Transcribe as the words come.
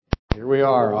Here we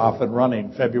are, off and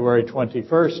running, February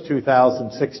 21st,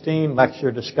 2016,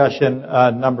 lecture discussion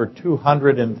number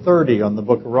 230 on the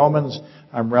book of Romans.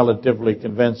 I'm relatively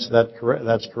convinced that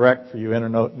that's correct for you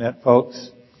internet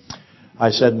folks. I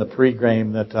said in the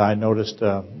pregame that I noticed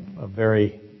a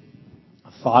very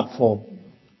thoughtful,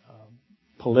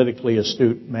 politically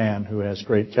astute man who has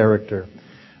great character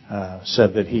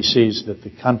said that he sees that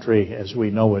the country as we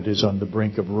know it is on the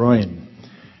brink of ruin.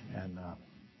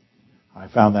 I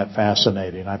found that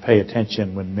fascinating. I pay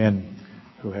attention when men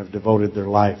who have devoted their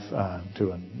life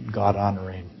to a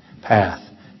God-honoring path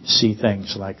see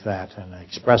things like that and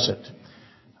express it.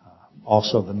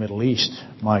 Also the Middle East,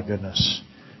 my goodness.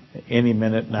 Any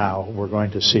minute now we're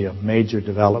going to see a major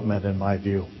development in my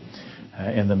view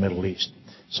in the Middle East.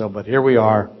 But here we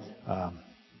are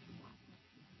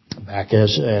back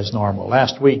as normal.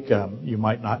 Last week, you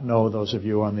might not know, those of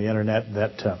you on the internet,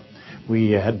 that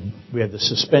we had the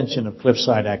suspension of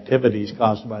cliffside activities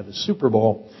caused by the Super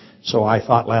Bowl. So I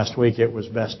thought last week it was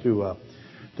best to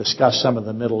discuss some of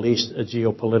the Middle East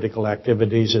geopolitical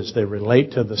activities as they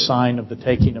relate to the sign of the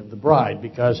taking of the bride,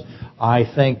 because I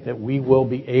think that we will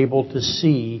be able to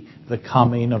see the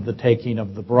coming of the taking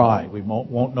of the bride. We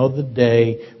won't know the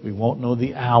day, we won't know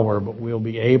the hour, but we'll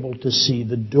be able to see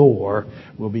the door.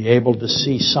 We'll be able to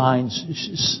see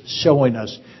signs showing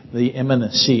us the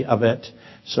imminency of it.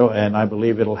 And I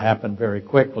believe it'll happen very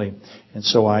quickly. And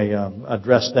so I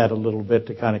addressed that a little bit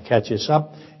to kind of catch us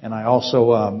up. And I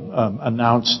also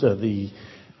announced the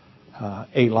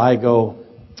LIGO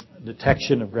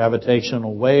detection of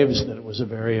gravitational waves, that it was a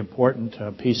very important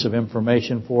piece of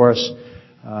information for us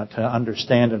to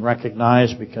understand and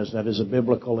recognize, because that is a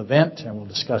biblical event, and we'll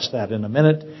discuss that in a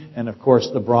minute. And of course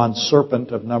the bronze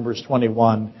serpent of Numbers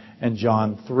 21 and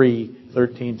John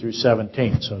 3:13 through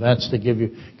 17. So that's to give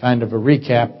you kind of a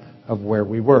recap of where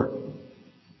we were.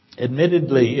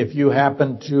 Admittedly, if you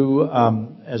happen to,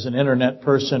 as an internet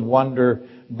person, wonder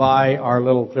by our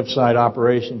little Cliffside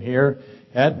operation here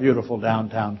at beautiful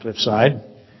downtown Cliffside,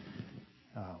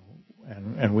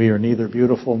 and we are neither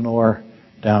beautiful nor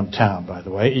downtown, by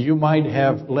the way, you might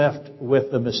have left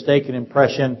with the mistaken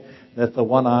impression that the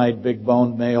one-eyed,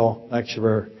 big-boned male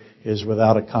lecturer is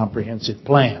without a comprehensive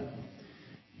plan.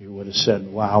 You would have said,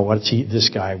 wow, what's this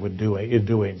guy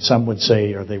doing? Some would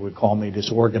say, or they would call me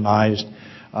disorganized.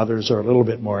 Others are a little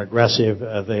bit more aggressive.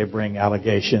 They bring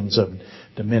allegations of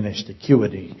diminished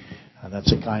acuity.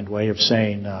 That's a kind way of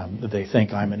saying that they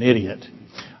think I'm an idiot.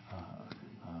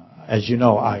 As you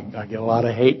know, I get a lot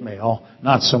of hate mail,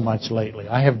 not so much lately.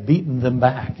 I have beaten them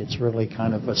back. It's really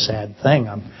kind of a sad thing.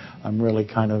 I'm really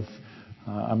kind of,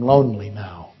 I'm lonely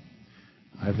now.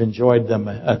 I've enjoyed them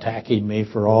attacking me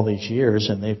for all these years,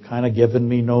 and they've kind of given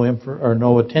me no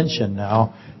attention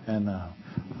now, and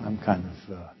I'm kind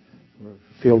of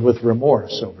filled with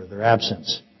remorse over their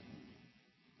absence.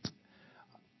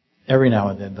 Every now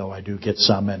and then, though, I do get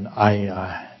some, and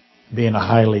I, being a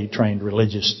highly trained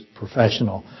religious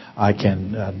professional, I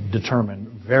can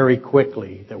determine very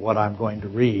quickly that what I'm going to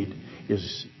read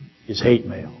is hate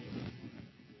mail.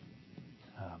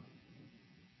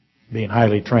 Being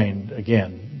highly trained,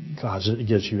 again, it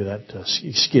gives you that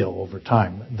skill over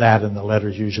time. That and the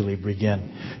letters usually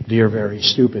begin, "Dear very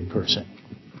stupid person,"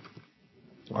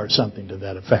 or something to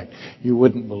that effect. You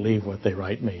wouldn't believe what they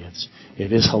write me.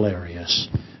 It is hilarious.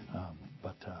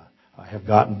 But I have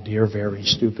gotten "Dear very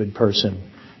stupid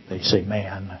person." They say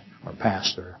man or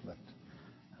pastor, but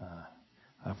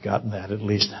I've gotten that at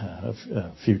least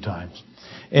a few times.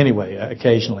 Anyway,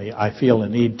 occasionally I feel a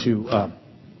need to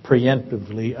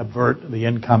preemptively avert the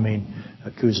incoming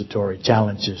accusatory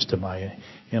challenges to my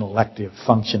intellective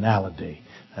functionality.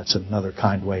 That's another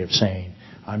kind way of saying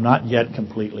I'm not yet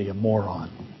completely a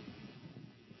moron.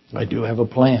 I do have a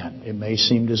plan. It may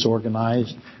seem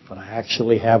disorganized, but I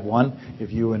actually have one.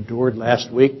 If you endured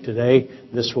last week, today,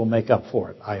 this will make up for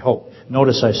it, I hope.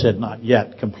 Notice I said not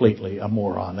yet completely a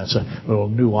moron. That's a little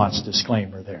nuanced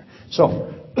disclaimer there.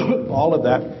 So, all of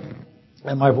that,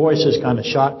 and my voice is kind of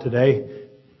shot today.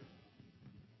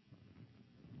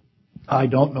 I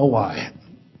don't know why.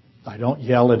 I don't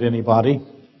yell at anybody.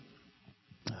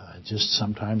 It just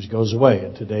sometimes goes away,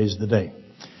 and today's the day.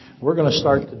 We're going to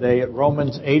start today at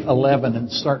Romans 8:11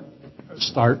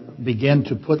 and begin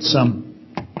to put some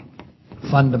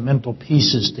fundamental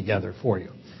pieces together for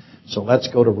you. So let's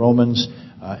go to Romans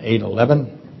 8:11.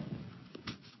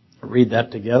 Read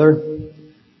that together.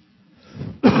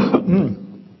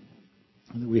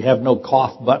 We have no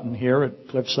cough button here at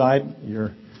Cliffside.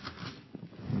 You're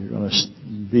going to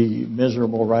be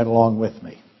miserable right along with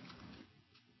me.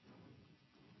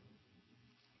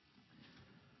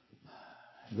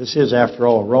 This is, after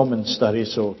all, a Roman study,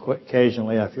 so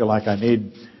occasionally I feel like I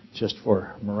need, just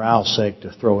for morale's sake,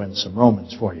 to throw in some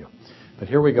Romans for you. But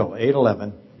here we go,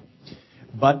 8:11.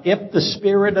 But if the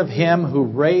Spirit of Him who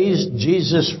raised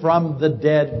Jesus from the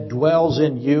dead dwells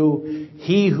in you,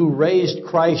 He who raised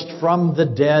Christ from the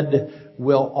dead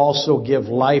will also give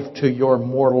life to your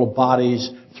mortal bodies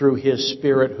through His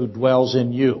Spirit who dwells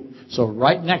in you. So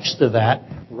right next to that,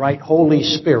 write Holy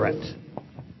Spirit.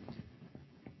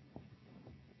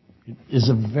 It is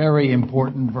a very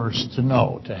important verse to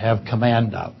know, to have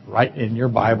command of. Right in your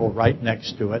Bible, right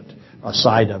next to it,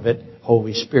 aside of it,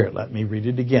 Holy Spirit. Let me read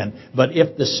it again. But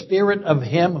if the Spirit of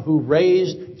Him who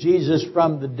raised Jesus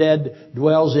from the dead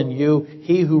dwells in you,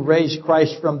 He who raised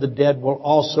Christ from the dead will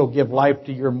also give life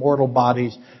to your mortal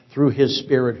bodies through His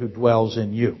Spirit who dwells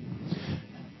in you.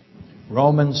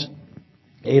 Romans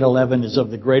 8:11 is of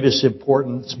the greatest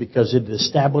importance because it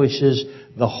establishes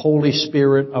the Holy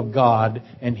Spirit of God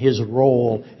and His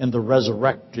role in the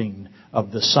resurrecting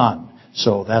of the Son.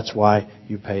 So that's why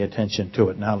you pay attention to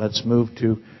it. Now let's move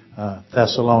to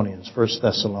Thessalonians, 1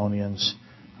 Thessalonians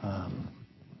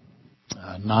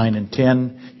 9 and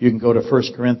 10. You can go to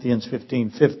 1 Corinthians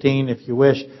 15:15 if you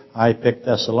wish. I picked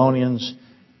Thessalonians.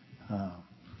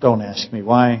 Don't ask me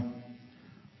why.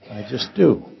 I just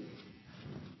do.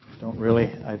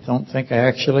 I don't think I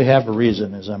actually have a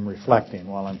reason as I'm reflecting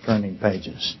while I'm turning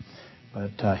pages.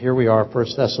 But here we are,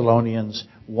 1 Thessalonians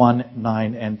 1,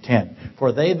 9, and 10.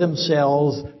 For they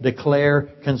themselves declare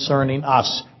concerning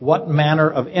us what manner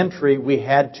of entry we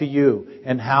had to you,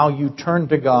 and how you turned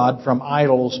to God from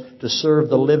idols to serve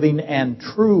the living and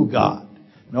true God.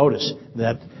 Notice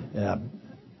that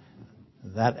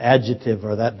adjective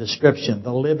or that description,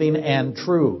 the living and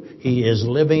true. He is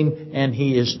living and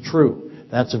He is true.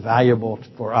 That's valuable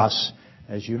for us,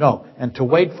 as you know. And to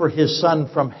wait for His Son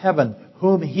from heaven,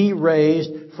 whom He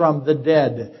raised from the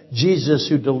dead, Jesus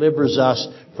who delivers us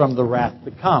from the wrath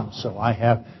to come. So I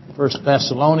have 1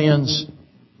 Thessalonians,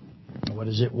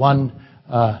 1,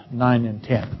 9 and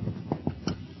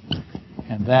 10.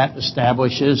 And that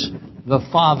establishes the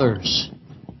Father's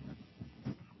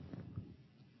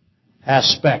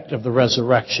aspect of the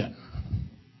resurrection.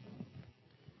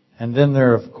 And then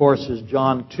there, of course, is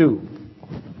John 2.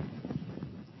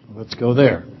 Let's go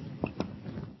there.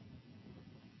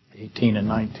 18 and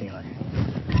 19.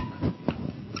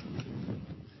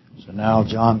 So now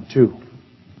John 2.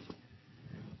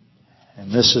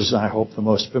 And this is, I hope, the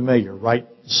most familiar. Write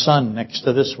Son next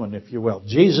to this one, if you will.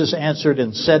 Jesus answered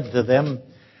and said to them,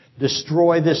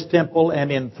 destroy this temple,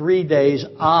 and in 3 days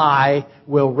I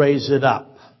will raise it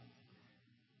up.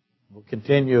 We'll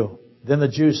continue. Then the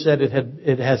Jews said,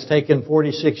 it has taken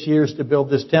 46 years to build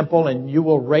this temple, and you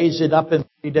will raise it up in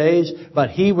 3 days.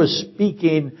 But He was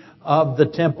speaking of the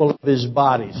temple of His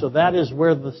body. So that is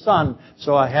where the Son.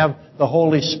 So I have the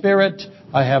Holy Spirit,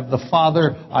 I have the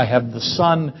Father, I have the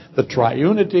Son, the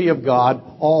triunity of God,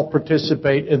 all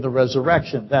participate in the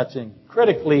resurrection. That's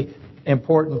critically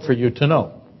important for you to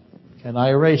know. Can I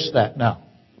erase that now?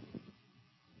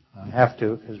 I have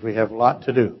to, because we have a lot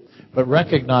to do. But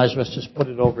recognize, let's just put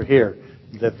it over here,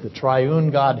 that the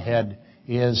triune Godhead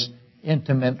is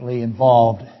intimately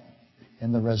involved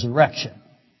in the resurrection,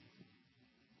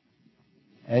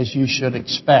 as you should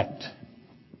expect.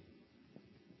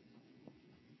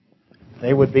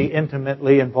 They would be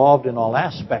intimately involved in all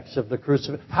aspects of the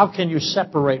crucifixion. How can you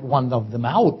separate one of them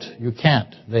out? You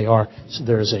can't. They're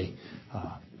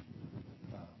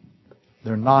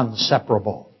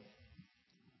non-separable.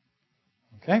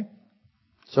 Okay?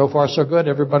 So far, so good.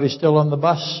 Everybody still on the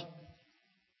bus?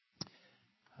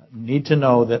 Need to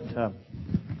know that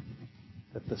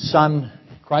the Son,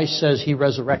 Christ says He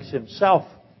resurrects Himself.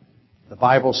 The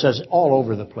Bible says all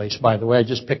over the place, by the way. I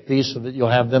just picked these so that you'll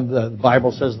have them. The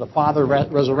Bible says the Father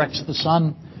resurrects the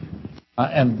Son,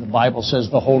 and the Bible says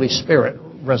the Holy Spirit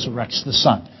resurrects the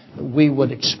Son. We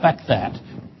would expect that,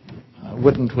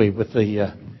 wouldn't we, with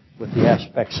the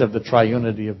aspects of the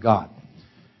triunity of God.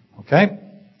 Okay?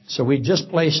 So we just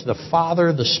placed the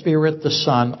Father, the Spirit, the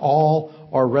Son, all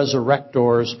are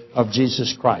resurrectors of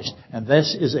Jesus Christ. And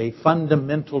this is a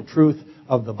fundamental truth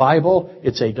of the Bible.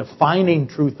 It's a defining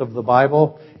truth of the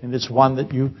Bible, and it's one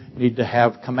that you need to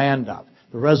have command of.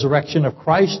 The resurrection of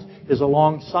Christ is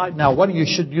alongside. Now, what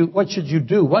should you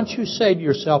do? Once you say to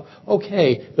yourself,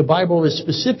 okay, the Bible is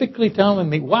specifically telling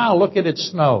me, wow, look at it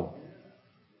snow.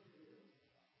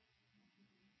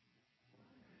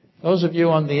 Those of you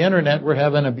on the internet, we're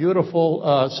having a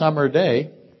beautiful summer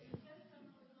day,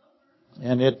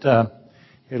 and it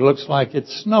looks like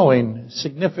it's snowing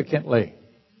significantly.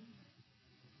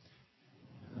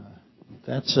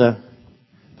 That's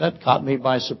That caught me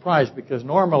by surprise, because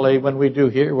normally when we do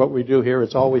here, what we do here,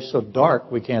 it's always so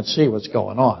dark we can't see what's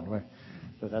going on.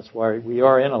 So that's why we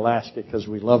are in Alaska, because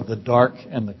we love the dark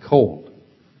and the cold.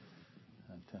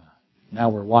 And,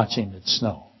 now we're watching it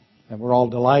snow. And we're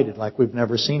all delighted like we've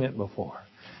never seen it before.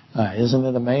 Isn't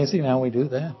it amazing how we do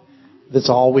that? That's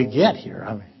all we get here.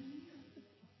 I mean,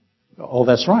 oh,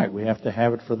 that's right. We have to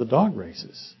have it for the dog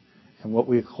races. And what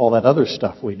we call that other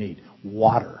stuff we need,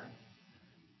 water.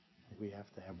 We have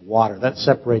to have water. That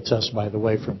separates us, by the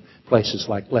way, from places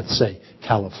like, let's say,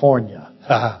 California.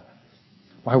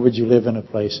 Why would you live in a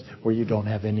place where you don't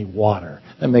have any water?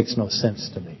 That makes no sense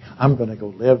to me. I'm going to go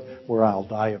live where I'll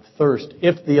die of thirst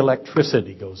if the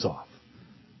electricity goes off.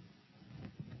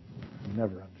 I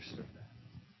never understood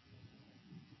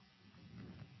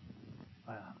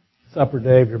that. Supper,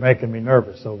 Dave, you're making me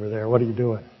nervous over there. What are you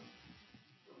doing?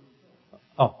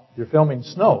 Oh, you're filming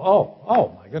snow.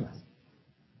 Oh, my goodness.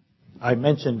 I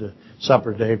mentioned to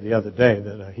Supper Dave the other day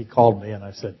that he called me and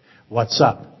I said, "What's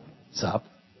up?" "Sup?"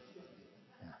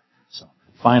 So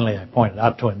finally I pointed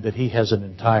out to him that he has an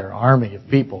entire army of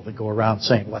people that go around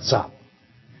saying, "What's up?"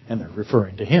 And they're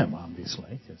referring to him,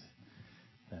 obviously, because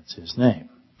that's his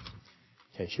name.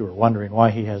 In case you were wondering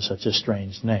why he has such a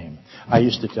strange name. I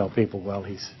used to tell people, well,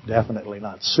 he's definitely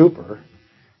not super,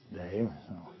 Dave.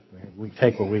 So we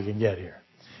take what we can get here.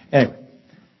 Anyway.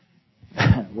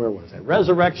 Where was it?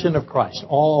 Resurrection of Christ.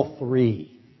 All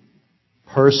three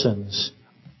persons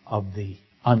of the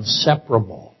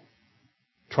inseparable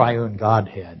triune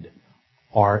Godhead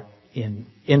are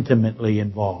intimately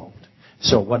involved.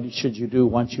 So what should you do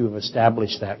once you have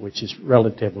established that, which is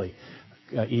relatively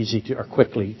easy to, or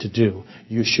quickly to do?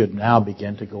 You should now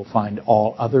begin to go find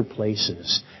all other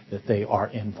places that they are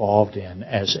involved in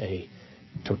as a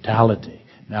totality.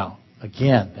 Now,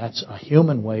 again, that's a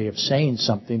human way of saying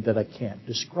something that I can't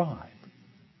describe.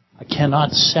 I cannot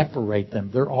separate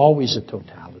them. They're always a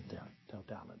totality.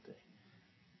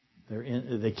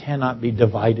 They cannot be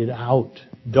divided out.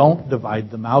 Don't divide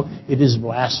them out. It is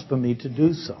blasphemy to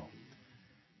do so.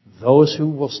 Those who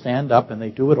will stand up, and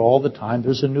they do it all the time.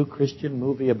 There's a new Christian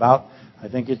movie about, I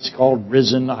think it's called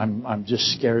Risen. I'm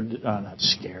just scared, not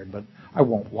scared, but I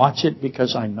won't watch it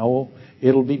because I know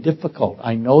it'll be difficult.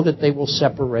 I know that they will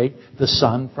separate the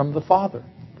Son from the Father.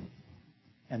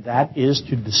 And that is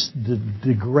to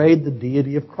degrade the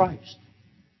deity of Christ.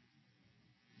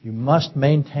 You must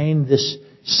maintain this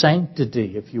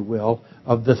sanctity, if you will,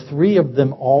 of the three of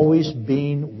them always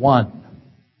being one.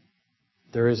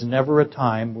 There is never a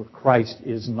time where Christ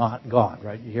is not God,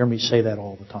 right? You hear me say that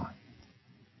all the time.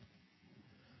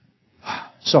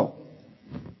 So,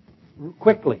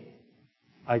 quickly,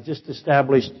 I just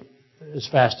established as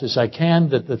fast as I can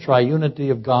that the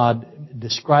triunity of God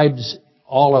describes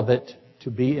all of it to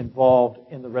be involved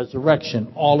in the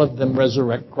resurrection. All of them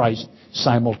resurrect Christ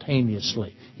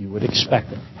simultaneously. You would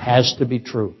expect it. Has to be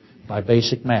true by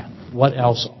basic math. What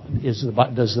else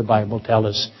does the Bible tell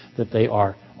us that they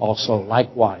are also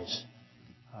likewise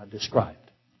described?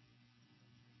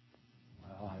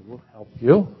 Well, I will help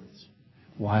you. It's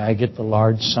why I get the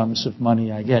large sums of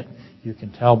money I get. You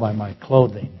can tell by my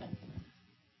clothing.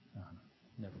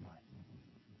 Never mind.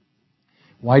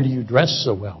 Why do you dress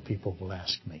so well? People will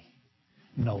ask me.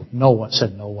 No one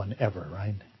said no one ever,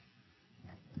 right?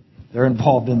 They're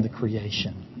involved in the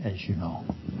creation, as you know.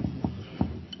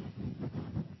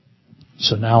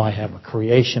 So now I have a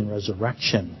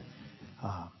creation-resurrection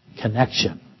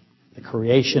connection. The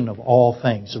creation of all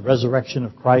things. The resurrection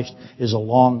of Christ is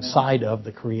alongside of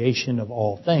the creation of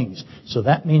all things. So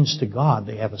that means to God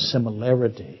they have a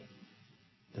similarity.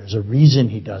 There's a reason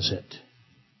He does it.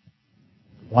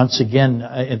 Once again,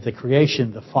 in the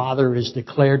creation, the Father is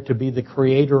declared to be the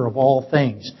creator of all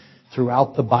things.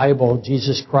 Throughout the Bible,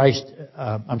 Jesus Christ,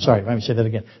 let me say that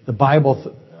again.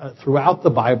 Throughout the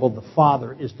Bible, the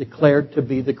Father is declared to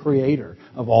be the creator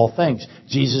of all things.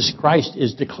 Jesus Christ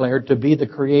is declared to be the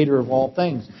creator of all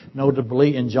things,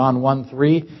 notably in John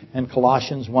 1:3 and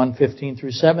Colossians 1:15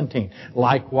 through 17.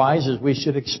 Likewise, as we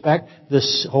should expect, the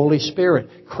Holy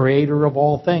Spirit, creator of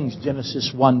all things,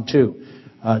 Genesis 1:2.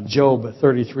 Job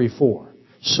 33:4.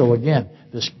 So again,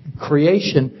 this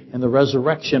creation and the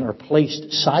resurrection are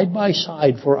placed side by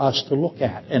side for us to look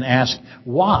at and ask,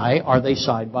 why are they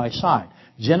side by side?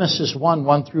 Genesis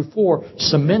 1 through 4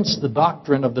 cements the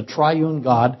doctrine of the triune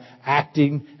God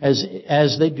acting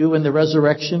as they do in the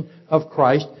resurrection of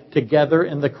Christ together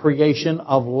in the creation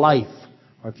of life,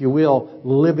 or if you will,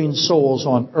 living souls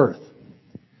on earth.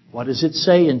 What does it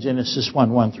say in Genesis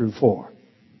 1 through 4?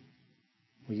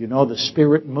 Well, you know the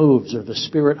Spirit moves or the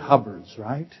Spirit hovers,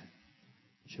 right?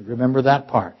 You should remember that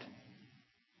part.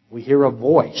 We hear a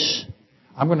voice.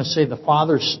 I'm going to say the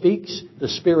Father speaks, the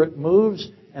Spirit moves,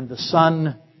 and the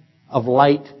Son of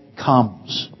light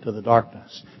comes to the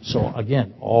darkness. So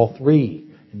again, all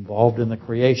three involved in the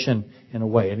creation in a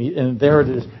way. And there it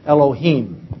is,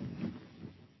 Elohim,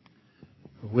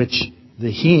 which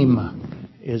the him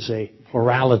is a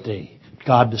plurality.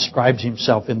 God describes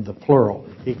himself in the plural.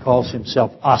 He calls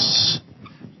himself us.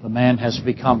 The man has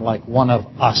become like one of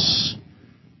us.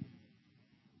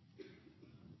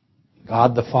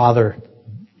 God the Father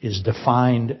is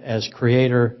defined as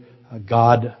creator, a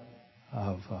God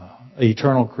of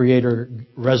eternal creator,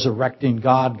 resurrecting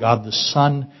God. God the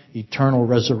Son, eternal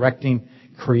resurrecting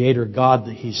creator God.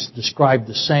 He's described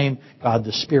the same. God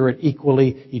the Spirit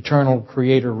equally, eternal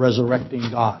creator, resurrecting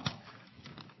God.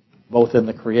 Both in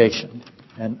the creation.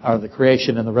 The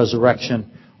creation and the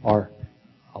resurrection are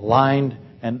aligned,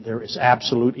 and there is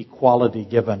absolute equality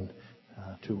given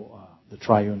to the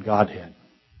triune Godhead.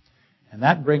 And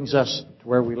that brings us to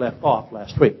where we left off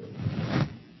last week.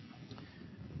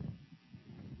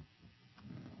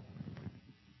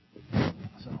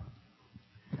 So,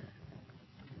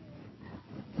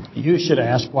 you should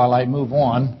ask, while I move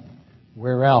on,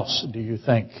 where else do you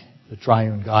think the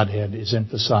triune Godhead is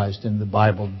emphasized in the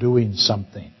Bible doing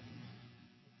something?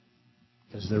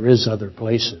 Because there is other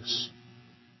places.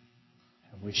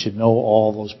 And we should know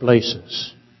all those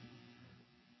places.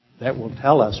 That will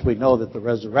tell us. We know that the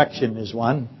resurrection is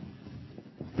one.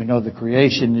 We know the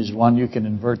creation is one. You can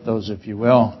invert those if you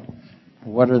will.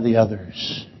 What are the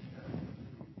others?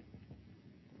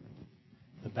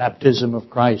 The baptism of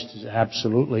Christ is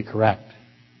absolutely correct.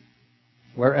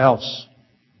 Where else?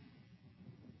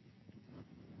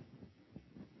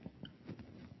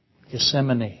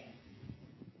 Gethsemane.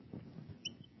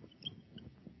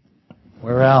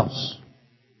 Where else?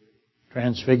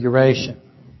 Transfiguration.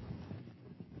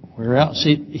 Where else?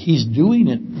 See, he's doing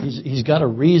it. He's got a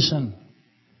reason.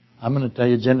 I'm going to tell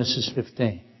you Genesis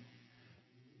 15.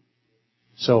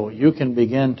 So you can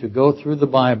begin to go through the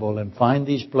Bible and find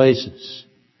these places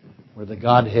where the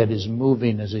Godhead is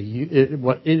moving as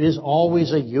it is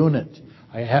always a unit.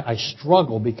 I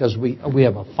struggle because we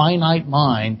have a finite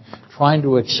mind trying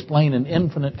to explain an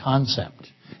infinite concept,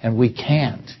 and we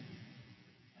can't.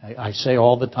 I say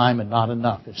all the time, and not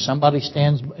enough. If somebody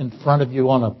stands in front of you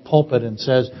on a pulpit and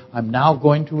says, I'm now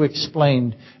going to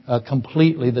explain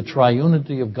completely the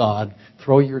triunity of God,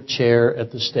 throw your chair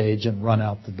at the stage and run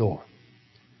out the door.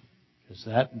 Because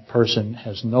that person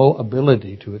has no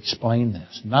ability to explain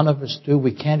this. None of us do.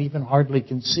 We can't even hardly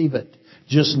conceive it.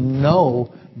 Just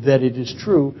know that it is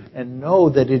true, and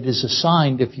know that it is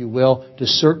assigned, if you will, to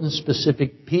certain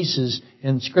specific pieces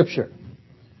in Scripture.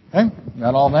 Okay?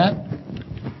 Got all that?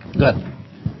 Good.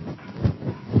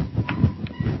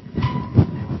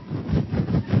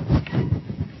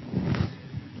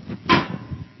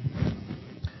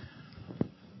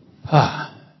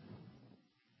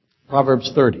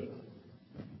 Proverbs 30.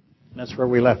 That's where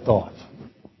we left off.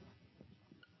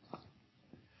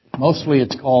 Mostly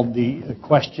it's called the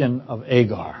question of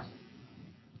Agar.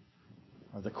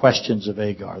 Or the questions of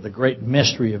Agar. The great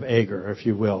mystery of Agar, if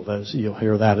you will. You'll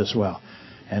hear that as well.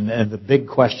 And the big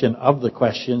question of the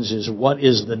questions is, what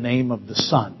is the name of the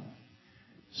Son?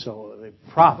 So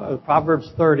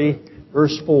Proverbs 30,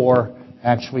 verse 4,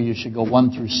 actually you should go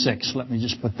 1 through 6. Let me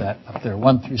just put that up there,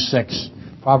 1 through 6.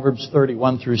 Proverbs 30,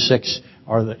 1 through 6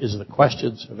 is the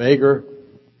questions of Agar.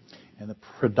 And the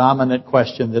predominant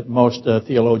question that most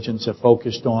theologians have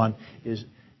focused on is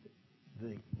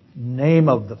the name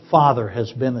of the Father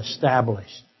has been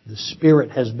established. The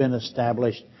Spirit has been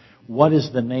established. What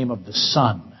is the name of the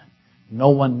Son? No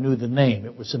one knew the name.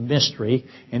 It was a mystery,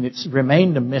 and it's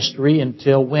remained a mystery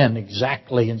until when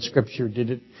exactly in Scripture did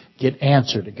it get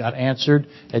answered? It got answered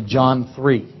at John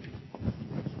 3.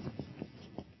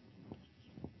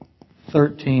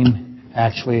 13,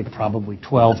 actually probably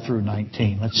 12 through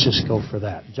 19. Let's just go for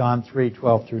that. John 3,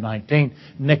 12 through 19.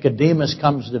 Nicodemus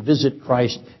comes to visit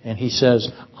Christ, and he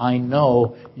says, I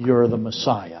know you're the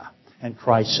Messiah. And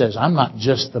Christ says, I'm not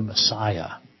just the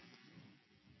Messiah.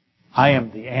 I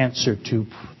am the answer to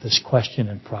this question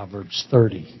in Proverbs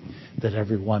 30 that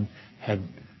everyone had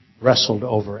wrestled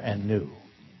over and knew.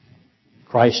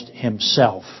 Christ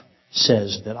himself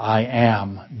says that I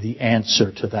am the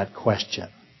answer to that question.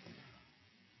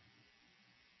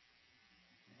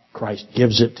 Christ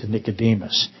gives it to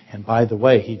Nicodemus. And by the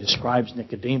way, he describes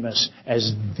Nicodemus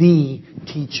as the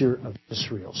teacher of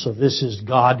Israel. So this is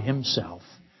God himself,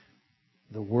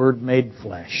 the Word made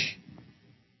flesh,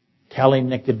 telling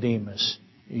Nicodemus,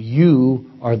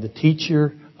 you are the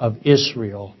teacher of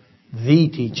Israel, the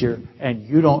teacher, and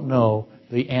you don't know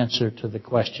the answer to the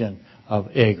question of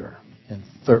Agar. in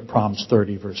Proverbs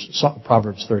 30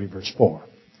 verse 4.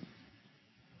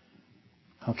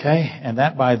 Okay, and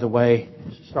that, by the way,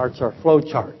 starts our flow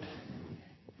chart,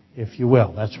 if you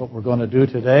will. That's what we're going to do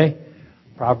today.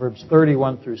 Proverbs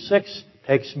 31 through 6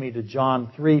 takes me to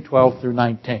John 3, 12 through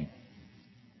 19.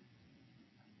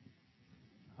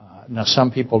 Now,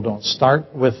 some people don't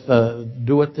start with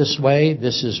do it this way.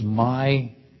 This is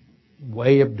my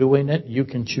way of doing it. You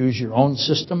can choose your own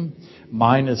system.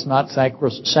 Mine is not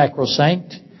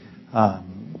sacrosanct,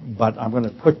 but I'm going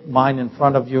to put mine in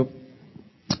front of you,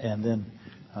 and then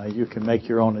you can make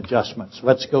your own adjustments.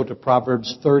 Let's go to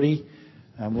Proverbs 30,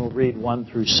 and we'll read 1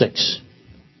 through 6.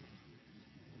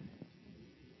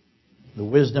 The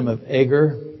wisdom of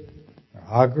Agur.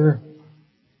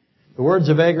 The words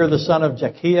of Agur, the son of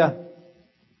Jakeh,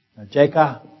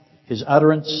 his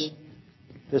utterance.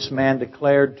 This man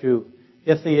declared to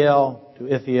Ithiel,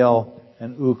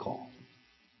 and Ukal.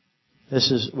 This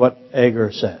is what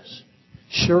Agur says.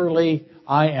 Surely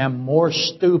I am more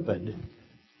stupid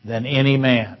than any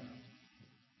man.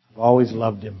 I've always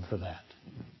loved him for that.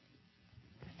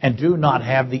 And do not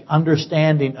have the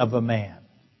understanding of a man.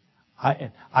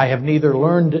 I have neither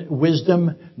learned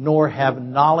wisdom nor have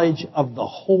knowledge of the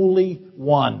Holy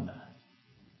One.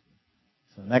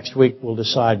 So next week we'll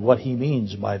decide what he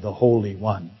means by the Holy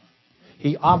One.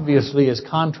 He obviously is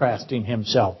contrasting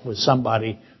himself with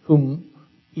somebody who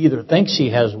either thinks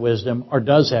he has wisdom or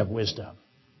does have wisdom.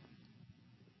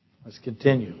 Let's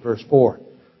continue. Verse 4.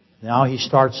 Now he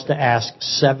starts to ask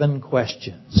 7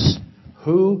 questions.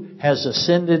 Who has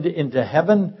ascended into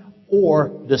heaven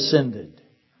or descended?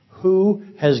 Who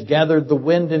has gathered the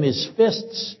wind in his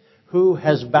fists? Who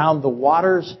has bound the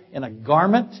waters in a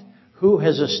garment? Who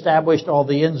has established all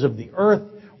the ends of the earth?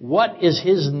 What is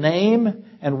his name?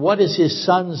 And what is his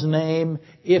son's name,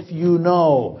 if you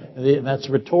know? That's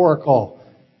rhetorical.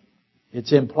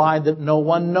 It's implied that no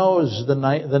one knows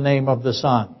the name of the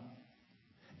Son.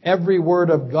 Every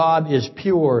word of God is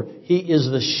pure. He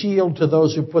is the shield to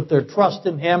those who put their trust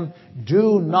in him.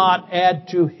 Do not add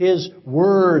to his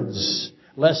words,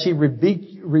 lest he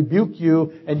rebuke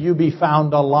you and you be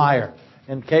found a liar.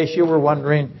 In case you were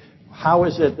wondering, how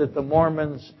is it that the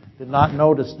Mormons did not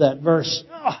notice that verse?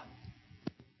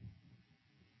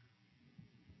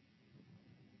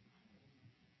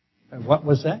 And what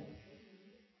was that?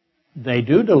 They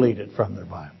do delete it from their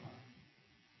Bible.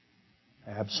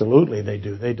 Absolutely they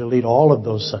do. They delete all of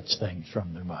those such things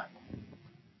from their Bible.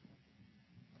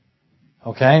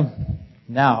 Okay?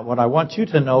 Now, what I want you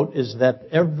to note is that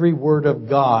every word of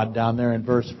God down there in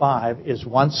verse 5 is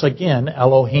once again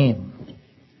Elohim.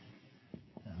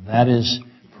 And that is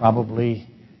probably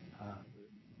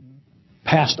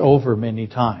passed over many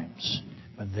times.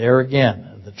 But there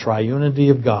again, the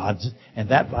triunity of God, and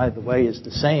that, by the way, is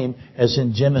the same as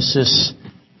in Genesis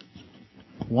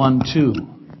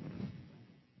 1:2.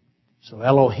 So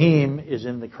Elohim is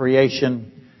in the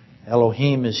creation.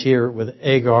 Elohim is here with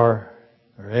Agur.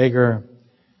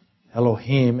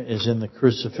 Elohim is in the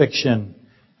crucifixion.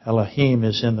 Elohim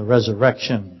is in the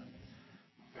resurrection.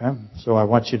 Okay? So I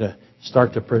want you to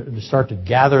start to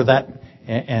gather that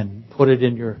and put it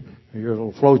in your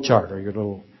little flow chart or your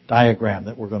little diagram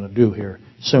that we're going to do here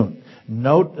soon.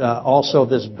 Note also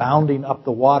this bounding up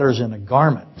the waters in a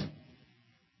garment.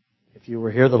 If you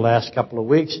were here the last couple of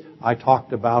weeks, I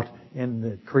talked about in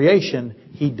the creation,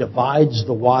 he divides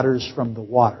the waters from the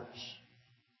waters.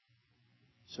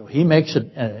 So he makes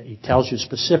it, he tells you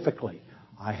specifically,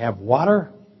 I have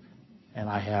water and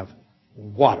I have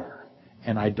water.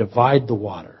 And I divide the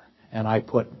water. And I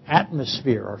put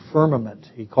atmosphere or firmament.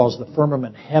 He calls the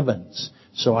firmament heavens.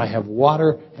 So I have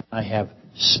water and I have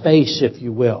space, if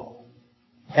you will.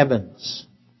 Heavens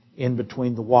in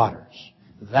between the waters.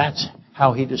 That's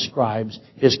how he describes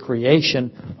his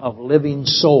creation of living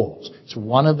souls. It's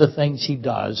one of the things he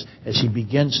does as he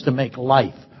begins to make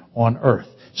life on earth.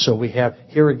 So we have,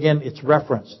 here again, it's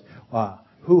referenced.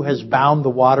 Who has bound the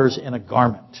waters in a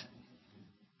garment?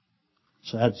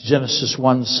 So that's Genesis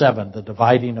 1:7, the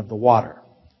dividing of the water.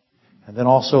 And then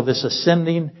also this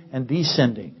ascending and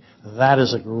descending. That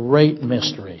is a great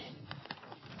mystery.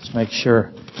 Let's make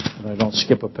sure that I don't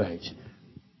skip a page.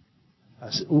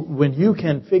 When you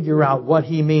can figure out what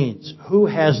he means, who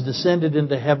has descended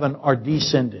into heaven or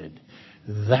descended,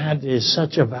 that is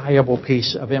such a valuable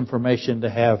piece of information to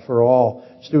have for all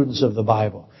students of the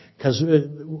Bible. Because,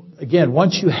 again,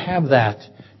 once you have that,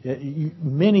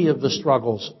 many of the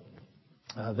struggles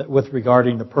with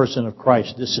regarding the person of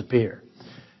Christ disappear.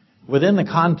 Within the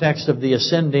context of the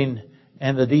ascending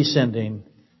and the descending,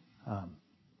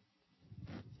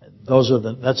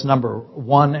 that's number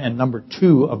 1 and number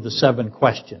 2 of the 7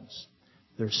 questions.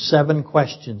 There's 7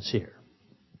 questions here.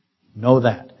 Know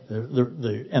that.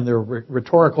 And their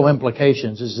rhetorical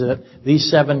implications is that these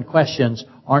 7 questions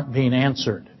aren't being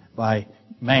answered by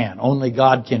man. Only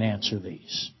God can answer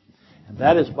these. And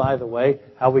that is, by the way,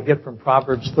 how we get from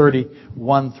Proverbs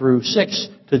 31 through 6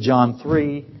 to John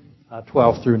 3,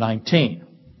 12 through 19.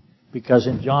 Because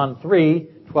in John 3,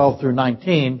 12 through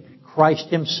 19, Christ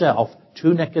himself,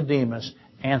 to Nicodemus,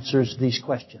 answers these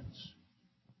questions.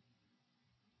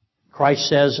 Christ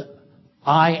says,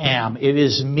 I am, it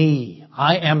is me.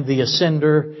 I am the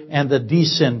ascender and the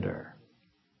descender.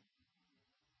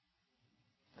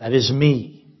 That is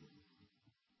me.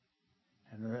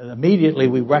 And immediately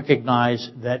we recognize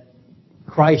that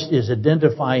Christ is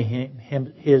identifying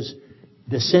his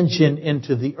descension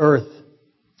into the earth,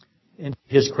 into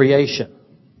his creation.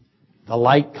 The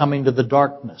light coming to the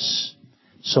darkness.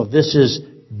 So this is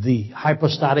the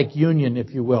hypostatic union,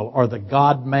 if you will, or the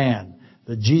God-man,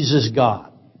 the Jesus God.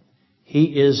 He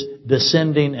is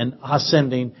descending and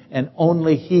ascending, and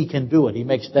only He can do it. He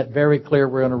makes that very clear.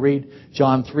 We're going to read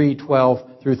John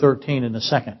 3:12 through 13 in a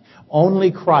second.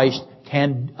 Only Christ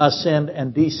can ascend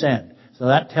and descend. So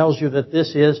that tells you that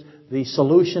this is the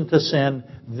solution to sin.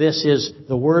 This is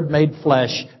the Word made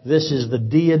flesh. This is the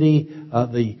deity,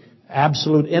 the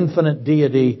absolute infinite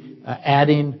deity,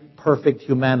 adding perfect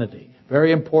humanity.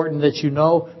 Very important that you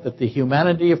know that the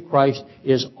humanity of Christ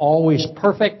is always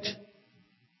perfect.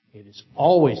 It is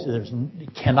always,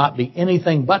 it cannot be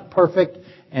anything but perfect,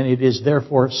 and it is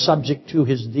therefore subject to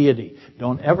His deity.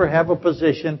 Don't ever have a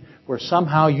position where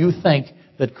somehow you think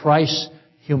that Christ's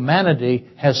humanity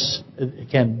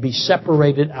can be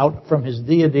separated out from His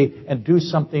deity and do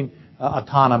something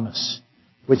autonomous,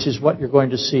 which is what you're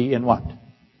going to see in what?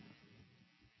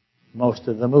 Most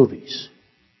of the movies.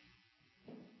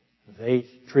 They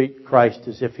treat Christ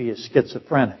as if He is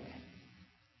schizophrenic.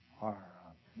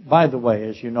 By the way,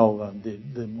 as you know,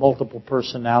 the multiple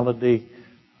personality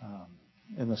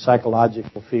in the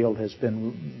psychological field has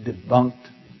been debunked.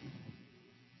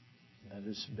 That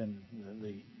has been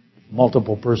the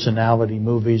multiple personality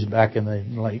movies back in the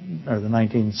the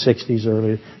 1960s,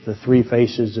 early, the 3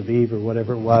 Faces of Eve or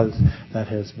whatever it was, that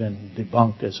has been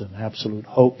debunked as an absolute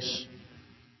hoax.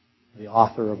 The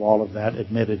author of all of that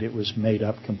admitted it was made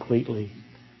up completely.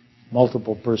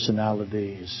 Multiple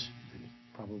personality is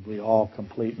probably all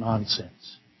complete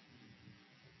nonsense.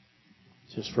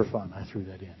 Just for fun, I threw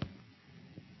that in.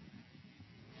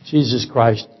 Jesus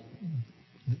Christ,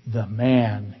 the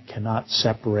man, cannot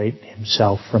separate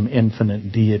himself from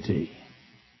infinite deity.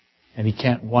 And he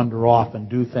can't wander off and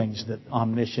do things that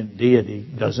omniscient deity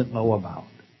doesn't know about.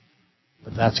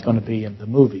 But that's going to be in the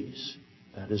movies.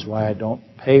 That is why I don't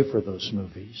pay for those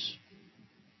movies.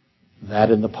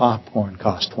 That and the popcorn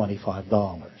cost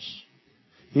 $25.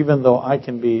 Even though I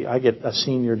get a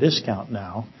senior discount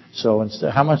now. So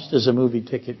instead, how much does a movie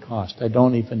ticket cost? I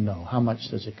don't even know. How much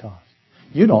does it cost?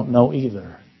 You don't know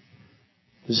either.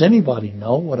 Does anybody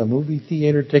know what a movie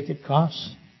theater ticket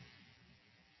costs?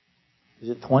 Is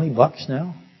it $20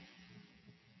 now?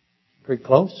 Pretty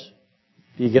close?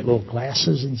 Do you get little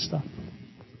glasses and stuff?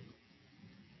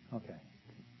 Okay.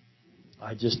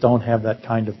 I just don't have that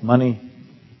kind of money.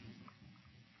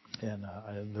 And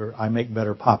I make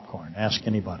better popcorn. Ask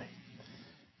anybody.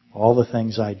 All the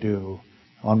things I do,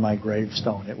 on my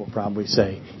gravestone, it will probably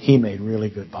say, he made really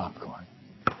good popcorn.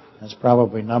 That's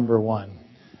probably number one.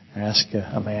 Ask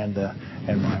Amanda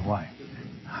and my wife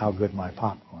how good my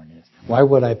popcorn is. Why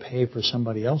would I pay for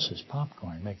somebody else's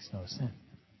popcorn? It makes no sense.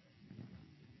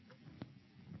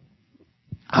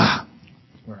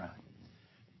 We're on.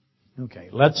 Okay,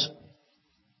 let's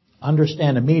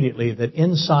understand immediately that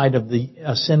inside of the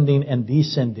ascending and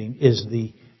descending is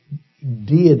the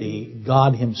deity,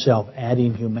 God Himself,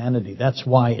 adding humanity. That's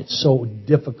why it's so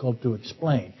difficult to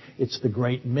explain. It's the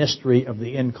great mystery of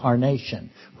the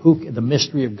incarnation, the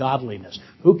mystery of godliness.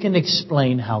 Who can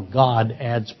explain how God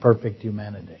adds perfect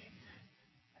humanity?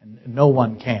 And no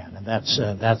one can. And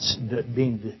that's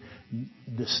being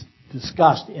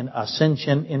discussed in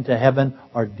ascension into heaven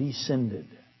or descended.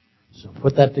 So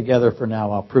put that together for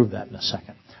now. I'll prove that in a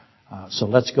second. So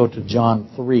let's go to John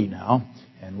 3 now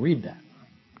and read that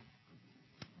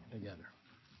together.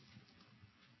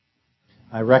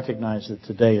 I recognize that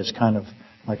today is kind of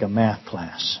like a math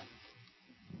class.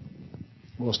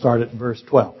 We'll start at verse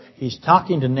 12. He's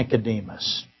talking to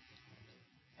Nicodemus.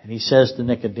 And he says to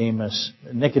Nicodemus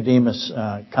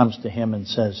comes to him and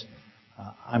says,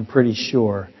 I'm pretty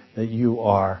sure that you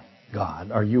are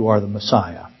God, or you are the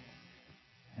Messiah.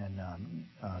 And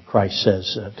Christ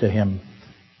says to him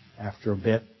after a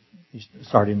bit,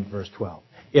 starting in verse 12,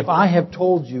 If I have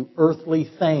told you earthly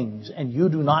things and you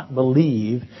do not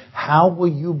believe, how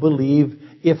will you believe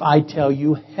if I tell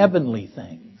you heavenly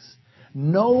things?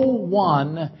 No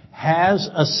one has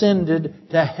ascended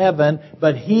to heaven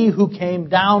but he who came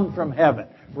down from heaven.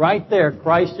 Right there,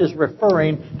 Christ is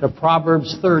referring to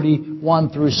Proverbs 30, 1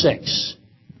 through 6.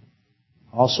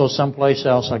 Also someplace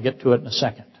else, I'll get to it in a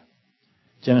second.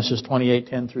 Genesis 28,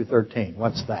 10 through 13.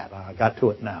 What's that? I got to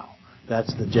it now.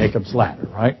 That's the Jacob's ladder,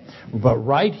 right? But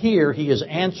right here, he is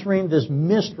answering this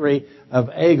mystery of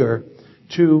Agar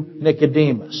to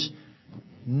Nicodemus.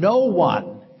 No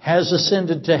one has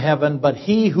ascended to heaven, but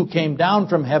he who came down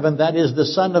from heaven, that is the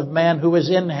Son of Man who is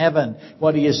in heaven.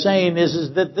 What he is saying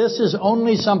is that this is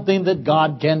only something that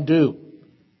God can do.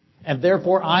 And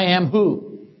therefore, I am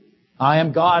who? I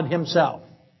am God himself.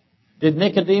 Did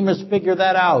Nicodemus figure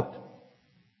that out?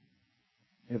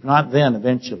 If not then,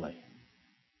 eventually.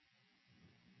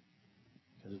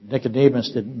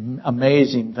 Nicodemus did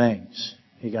amazing things.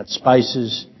 He got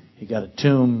spices, he got a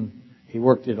tomb, he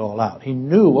worked it all out. He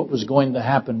knew what was going to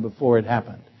happen before it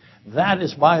happened. That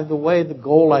is, by the way, the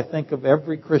goal, I think, of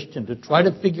every Christian, to try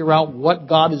to figure out what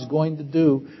God is going to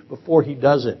do before he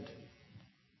does it.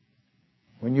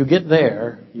 When you get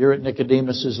there, you're at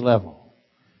Nicodemus's level.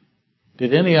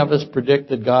 Did any of us predict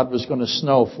that God was going to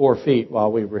snow 4 feet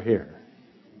while we were here?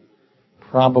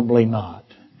 Probably not.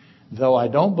 Though I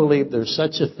don't believe there's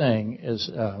such a thing as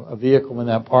a vehicle in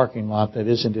that parking lot that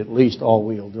isn't at least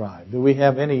all-wheel drive. Do we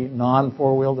have any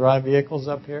non-four-wheel drive vehicles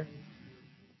up here?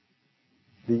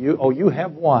 Do you? Oh, you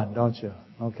have one, don't you?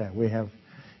 Okay, we have.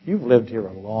 You've lived here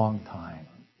a long time.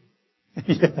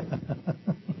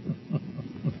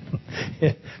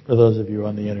 For those of you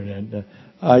on the internet,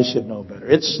 I should know better.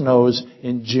 It snows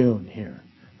in June here.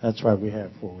 That's why we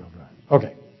have four-wheel drive.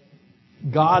 Okay.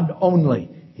 God only.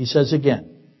 He says again,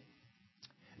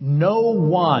 no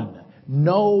one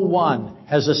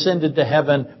has ascended to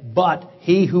heaven but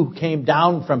he who came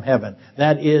down from heaven.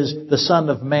 That is the Son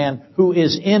of Man who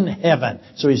is in heaven.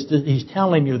 So he's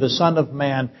telling you the Son of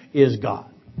Man is God.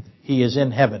 He is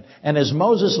in heaven. And as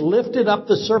Moses lifted up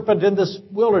the serpent in this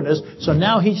wilderness, so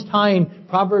now he's tying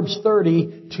Proverbs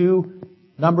 30 to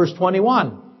Numbers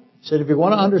 21. He said, if you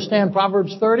want to understand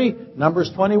Proverbs 30,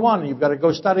 Numbers 21, you've got to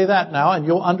go study that now, and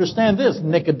you'll understand this,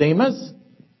 Nicodemus.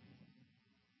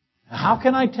 How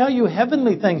can I tell you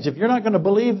heavenly things if you're not going to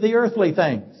believe the earthly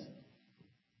things?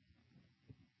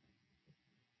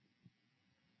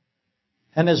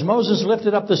 And as Moses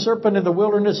lifted up the serpent in the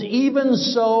wilderness, even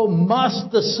so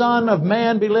must the Son of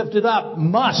Man be lifted up.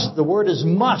 Must. The word is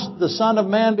must. The Son of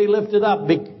Man be lifted up.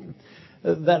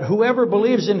 That whoever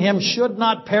believes in him should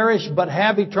not perish but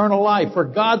have eternal life. For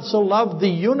God so loved the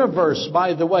universe,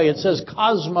 by the way. It says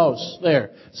cosmos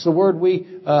there. It's the word we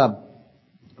have,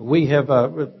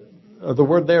 the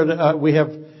word there that we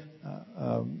have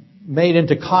made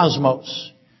into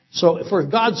cosmos. So for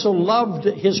God so loved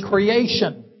his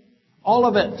creation, all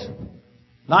of it,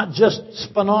 not just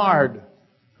Spanard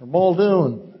or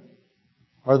Muldoon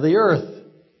or the earth.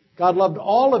 God loved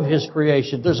all of his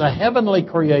creation. There's a heavenly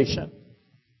creation.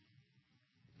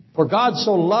 For God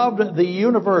so loved the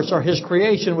universe, or his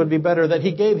creation would be better, that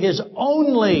he gave his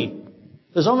only,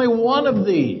 there's only one of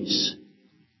these,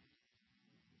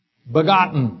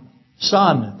 begotten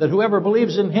Son, that whoever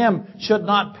believes in him should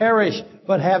not perish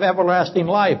but have everlasting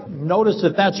life. Notice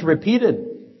that that's repeated.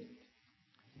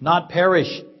 Not perish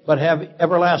but have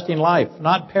everlasting life.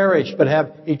 Not perish but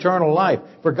have eternal life.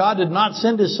 For God did not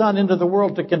send his Son into the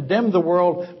world to condemn the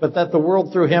world, but that the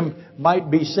world through him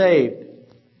might be saved.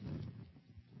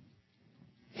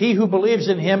 He who believes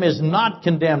in him is not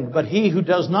condemned, but he who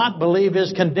does not believe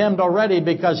is condemned already,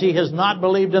 because he has not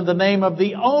believed in the name of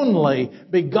the only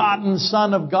begotten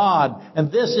Son of God.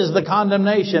 And this is the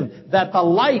condemnation, that the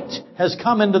light has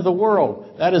come into the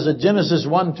world. That is a Genesis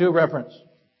 1:2 reference.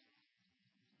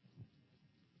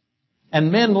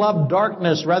 And men love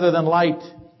darkness rather than light.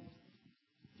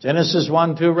 Genesis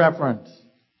 1:2 reference.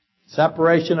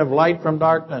 Separation of light from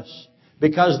darkness,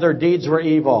 because their deeds were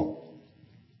evil.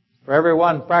 For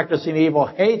everyone practicing evil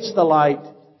hates the light.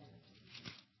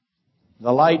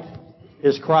 The light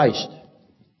is Christ.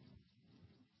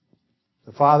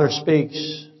 The Father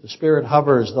speaks. The Spirit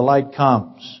hovers. The light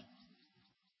comes.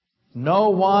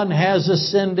 No one has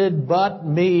ascended but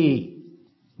me.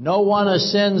 No one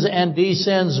ascends and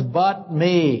descends but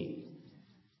me.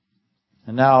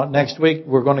 And now next week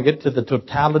we're going to get to the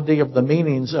totality of the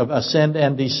meanings of ascend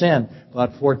and descend.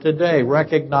 But for today,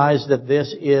 recognize that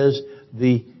this is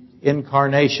the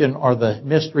incarnation, or the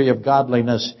mystery of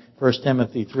godliness, 1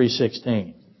 Timothy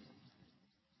 3:16.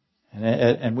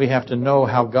 And we have to know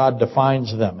how God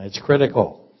defines them. It's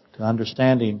critical to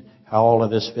understanding how all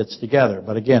of this fits together.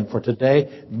 But again, for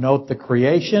today, note the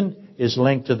creation is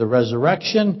linked to the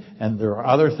resurrection, and there are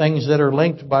other things that are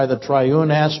linked by the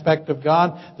triune aspect of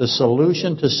God, the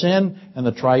solution to sin, and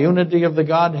the triunity of the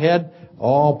Godhead,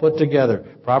 all put together.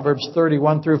 Proverbs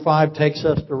 31 through 5 takes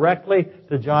us directly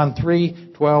to John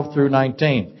 3, 12 through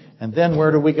 19. And then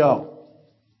where do we go?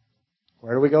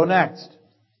 Where do we go next?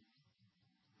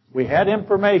 We had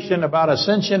information about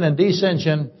ascension and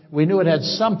descension. We knew it had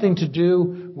something to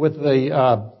do with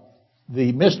the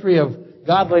mystery of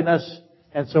godliness.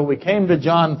 And so we came to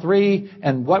John 3,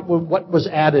 and what was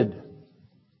added?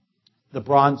 The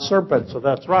bronze serpent. So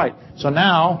that's right. So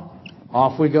now,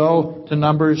 off we go to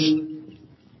Numbers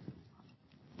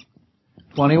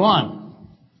 21,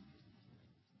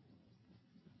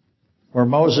 where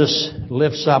Moses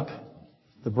lifts up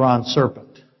the bronze serpent.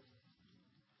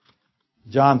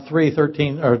 John 3,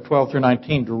 12 through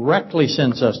 19 directly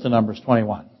sends us to Numbers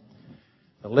 21.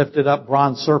 The lifted up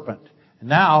bronze serpent.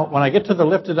 Now, when I get to the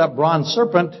lifted up bronze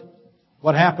serpent,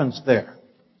 what happens there?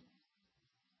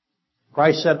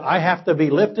 Christ said, I have to be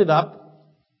lifted up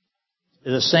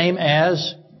the same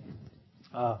as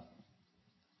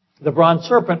the bronze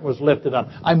serpent was lifted up.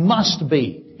 I must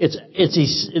be.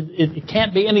 It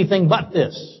can't be anything but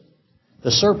this. The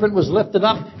serpent was lifted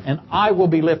up, and I will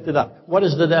be lifted up. What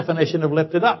is the definition of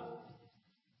lifted up?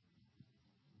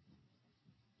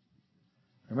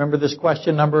 Remember this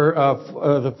question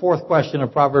the fourth question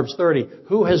of Proverbs 30.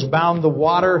 Who has bound the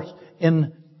water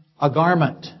in a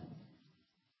garment?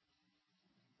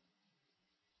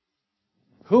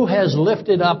 Who has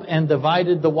lifted up and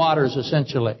divided the waters,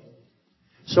 essentially?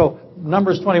 So,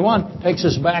 Numbers 21 takes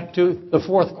us back to the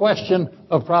fourth question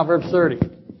of Proverbs 30.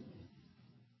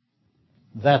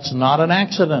 That's not an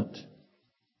accident.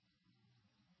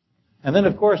 And then,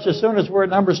 of course, as soon as we're at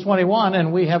Numbers 21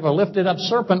 and we have a lifted up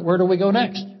serpent, where do we go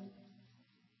next?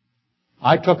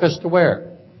 I took us to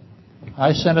where?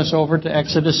 I sent us over to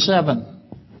Exodus 7.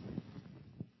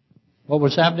 What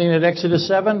was happening at Exodus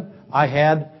 7? I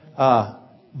had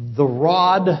the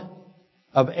rod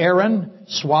of Aaron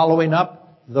swallowing up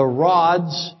the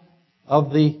rods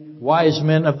of the wise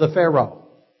men of the Pharaoh.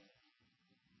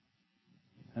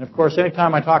 And of course,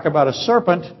 anytime I talk about a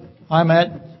serpent, I'm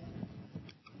at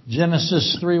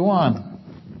Genesis 3:1,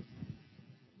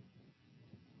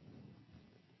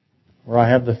 where I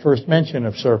have the first mention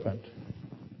of serpent.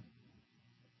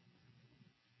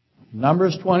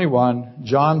 Numbers 21,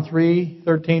 John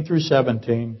 3:13 through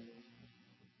 17.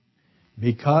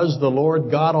 Because the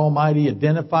Lord God Almighty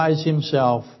identifies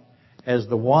Himself as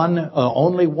the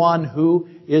only one who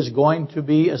is going to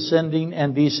be ascending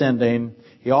and descending,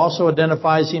 He also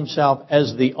identifies Himself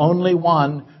as the only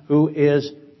one who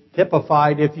is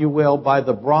typified, if you will, by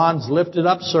the bronze lifted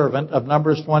up serpent of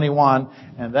Numbers 21.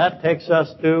 And that takes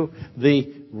us to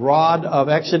the rod of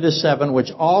Exodus 7,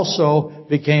 which also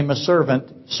became a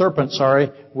serpent,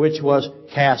 which was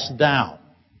cast down.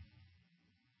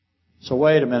 So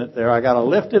wait a minute there. I got a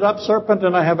lifted up serpent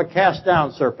and I have a cast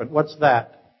down serpent. What's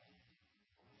that?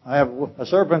 I have a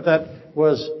serpent that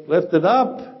was lifted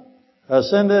up,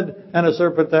 ascended, and a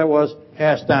serpent that was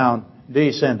cast down,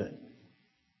 descended.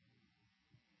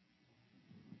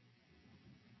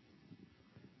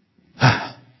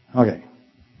 Okay,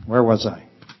 where was I?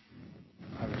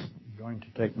 I was going to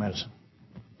take medicine.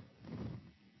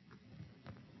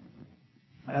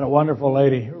 I had a wonderful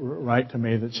lady write to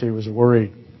me that she was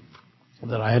worried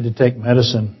that I had to take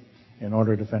medicine in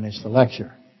order to finish the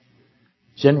lecture.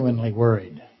 Genuinely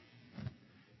worried.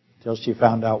 Till she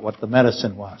found out what the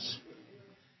medicine was.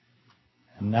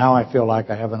 And now I feel like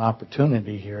I have an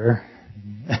opportunity here.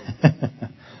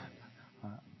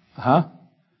 Huh?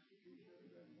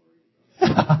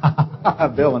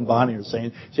 Bill and Bonnie are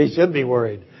saying she should be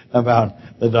worried about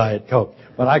the Diet Coke.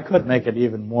 But I could make it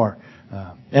even more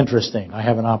interesting. I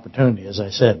have an opportunity, as I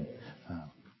said,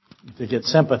 to get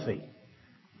sympathy.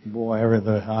 Boy,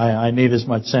 I need as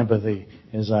much sympathy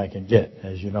as I can get,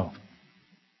 as you know.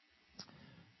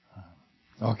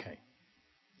 Okay.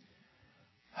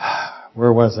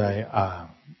 Where was I?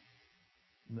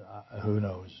 Who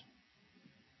knows?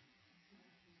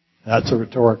 That's a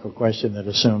rhetorical question that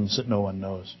assumes that no one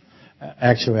knows.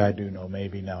 Actually, I do know.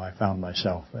 Maybe now I found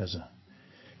myself as a...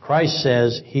 Christ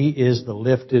says He is the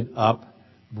lifted up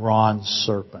bronze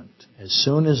serpent. As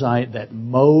soon as that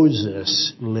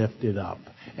Moses lifted up.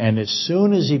 And as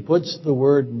soon as He puts the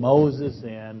word Moses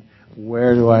in,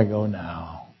 where do I go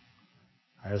now?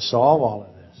 I solve all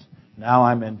of this. Now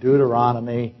I'm in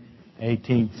Deuteronomy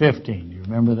 18:15. You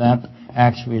remember that?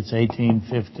 Actually, it's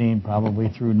 18:15, probably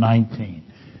through 19,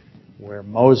 where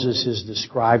Moses is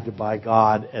described by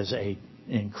God as an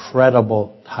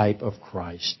incredible type of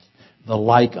Christ. the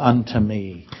like unto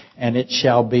me. And it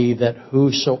shall be that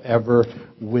whosoever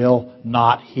will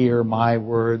not hear my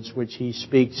words which he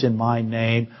speaks in my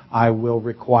name, I will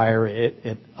require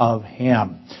it of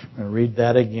him. I'm going to read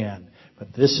that again.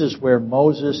 But this is where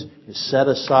Moses is set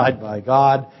aside by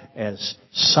God as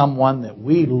someone that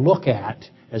we look at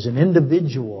as an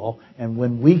individual, and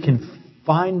when we can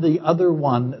find the other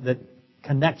one that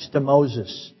connects to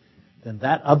Moses, then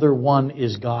that other one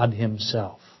is God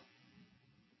himself.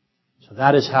 So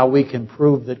that is how we can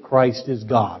prove that Christ is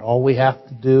God. All we have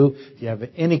to do, if you have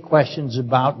any questions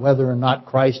about whether or not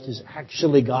Christ is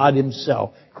actually God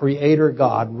himself, Creator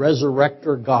God,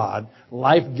 Resurrector God,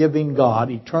 life-giving God,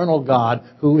 eternal God,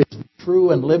 who is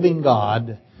true and living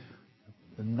God,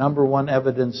 the number one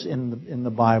evidence in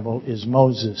the Bible is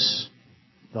Moses,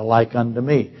 the like unto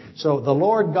me. So the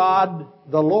Lord God,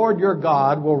 the Lord your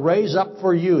God will raise up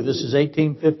for you, this is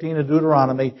 18:15 of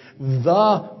Deuteronomy,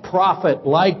 the prophet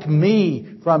like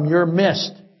me from your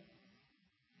midst.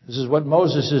 This is what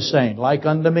Moses is saying, like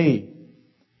unto me.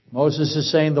 Moses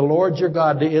is saying, the Lord your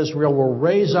God to Israel will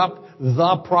raise up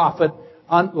the prophet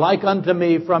like unto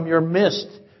me from your midst,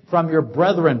 from your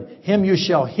brethren. Him you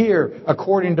shall hear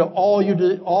according to all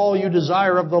you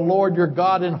desire of the Lord your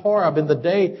God in Horeb, in the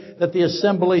day that the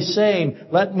assembly saying,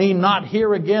 let me not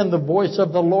hear again the voice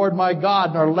of the Lord my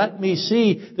God, nor let me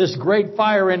see this great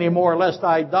fire anymore, lest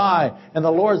I die. And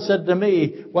the Lord said to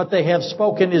me, what they have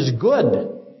spoken is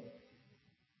good.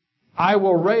 I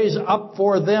will raise up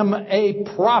for them a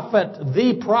prophet,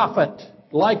 the prophet,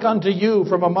 like unto you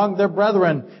from among their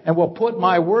brethren, and will put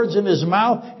my words in his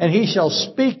mouth, and he shall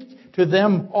speak to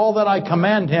them all that I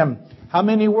command him. How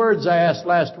many words, I asked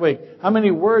last week, how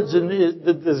many words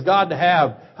does God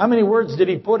have? How many words did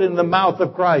he put in the mouth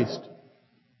of Christ?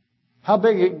 How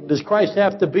big does Christ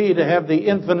have to be to have the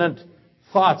infinite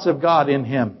thoughts of God in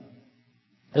him?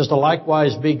 Is to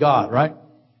likewise be God, right?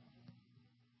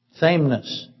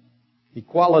 Sameness,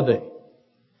 equality.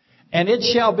 And it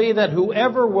shall be that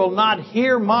whoever will not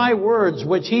hear my words,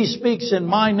 which he speaks in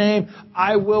my name,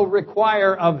 I will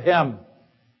require of him.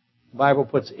 The Bible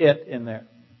puts it in there,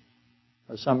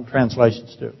 or some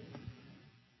translations do.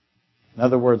 In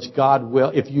other words, God will,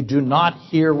 if you do not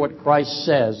hear what Christ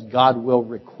says, God will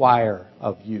require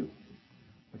of you,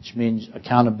 which means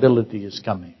accountability is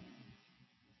coming.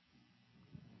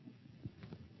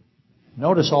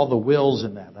 Notice all the wills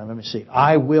in that. Now, let me see.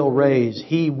 I will raise,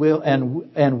 he will,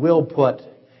 and will put,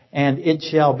 and it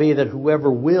shall be that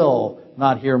whoever will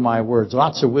not hear my words.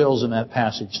 Lots of wills in that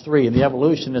passage. 3. And the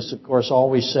evolutionists, of course,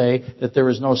 always say that there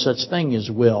is no such thing as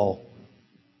will.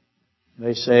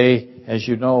 They say, as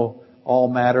you know, all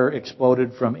matter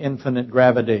exploded from infinite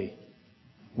gravity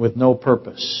with no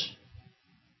purpose.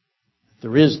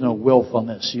 There is no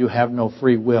willfulness. You have no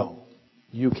free will.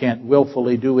 You can't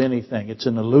willfully do anything. It's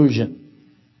an illusion.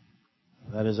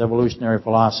 That is evolutionary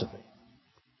philosophy.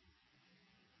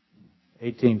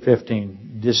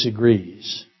 1815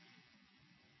 disagrees.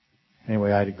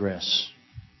 Anyway, I digress.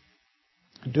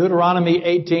 Deuteronomy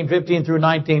 18:15 through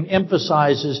 19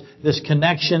 emphasizes this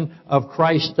connection of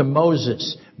Christ to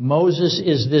Moses. Moses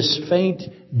is this faint,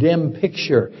 dim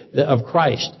picture of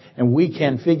Christ. And we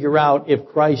can figure out if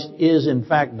Christ is in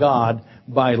fact God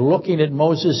by looking at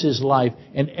Moses' life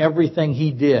and everything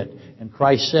he did. And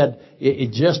Christ said,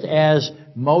 just as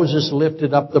Moses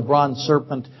lifted up the bronze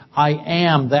serpent, I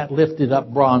am that lifted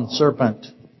up bronze serpent.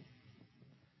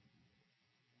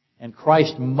 And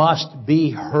Christ must be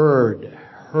heard.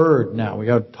 Heard now. We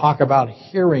got to talk about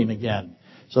hearing again.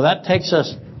 So that takes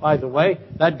us, by the way,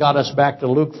 that got us back to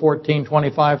Luke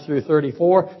 14:25 through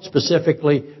 34,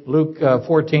 specifically Luke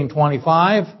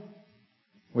 14:25,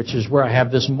 which is where I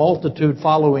have this multitude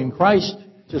following Christ,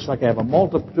 just like I have a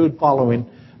multitude following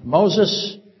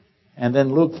Moses. And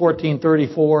then Luke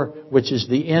 14:34, which is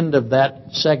the end of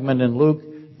that segment in Luke,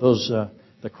 those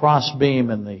the crossbeam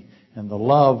and the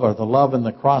love, or the love and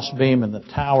the crossbeam and the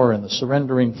tower and the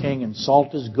surrendering king and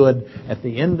salt is good. At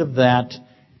the end of that,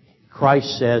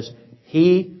 Christ says,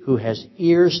 he who has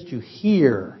ears to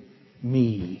hear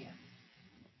me.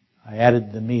 I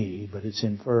added the me, but it's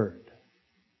inferred.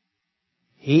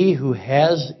 He who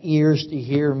has ears to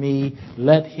hear me,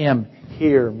 let him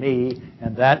hear me.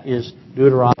 And that is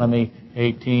Deuteronomy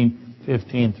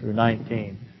 18:15 through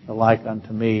 19. The like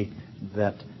unto me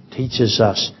that teaches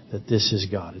us that this is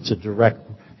God. It's a direct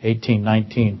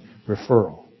 18:19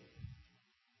 referral.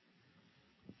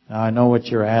 Now I know what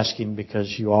you're asking,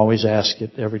 because you always ask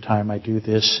it every time I do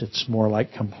this. It's more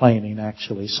like complaining,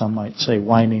 actually. Some might say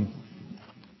whining.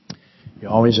 You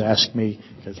always ask me,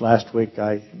 because last week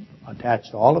I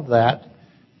attached all of that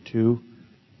to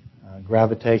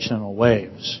gravitational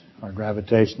waves, or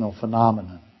gravitational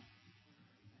phenomena.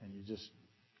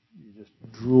 You just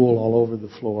drool all over the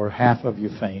floor. Half of you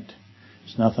faint.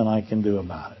 There's nothing I can do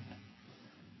about it.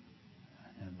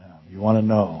 And you want to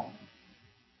know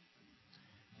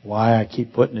why I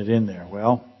keep putting it in there.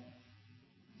 Well,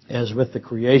 as with the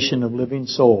creation of living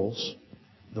souls,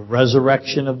 the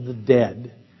resurrection of the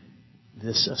dead,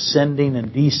 this ascending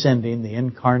and descending, the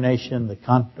incarnation,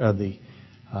 the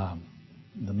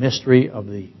mystery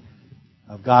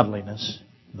of godliness,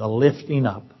 the lifting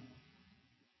up.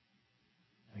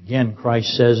 Again,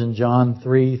 Christ says in John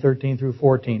 3:13 through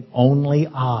 14, only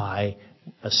I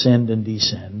ascend and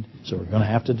descend. So we're going to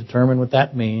have to determine what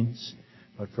that means.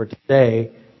 But for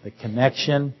today, the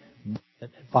connection that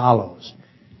follows.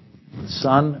 The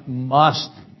Son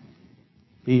must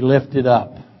be lifted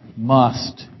up.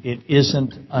 Must. It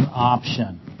isn't an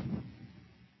option.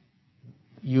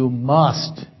 You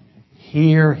must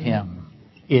hear Him.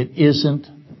 It isn't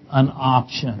an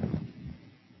option.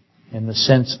 In the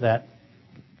sense that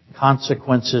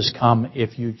consequences come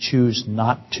if you choose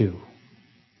not to.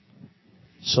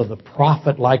 So the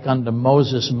prophet like unto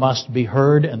Moses must be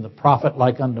heard, and the prophet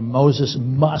like unto Moses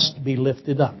must be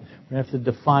lifted up. We have to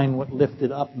define what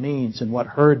lifted up means and what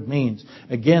heard means.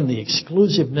 Again, the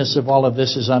exclusiveness of all of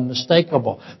this is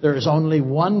unmistakable. There is only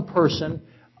one person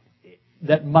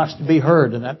that must be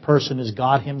heard, and that person is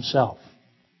God Himself.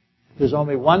 There's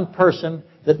only one person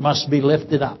that must be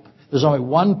lifted up. There's only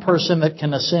one person that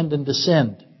can ascend and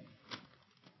descend.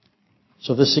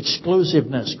 So this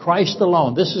exclusiveness, Christ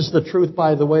alone. This is the truth,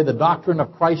 by the way, the doctrine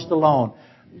of Christ alone.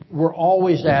 We're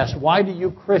always asked, why do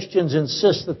you Christians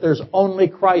insist that there's only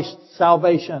Christ's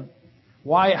salvation?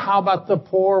 Why? How about the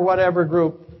poor whatever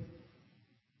group?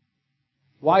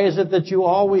 Why is it that you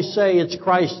always say it's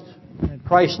Christ and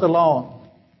Christ alone?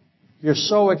 You're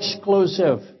so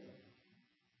exclusive.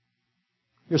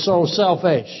 You're so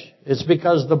selfish. It's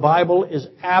because the Bible is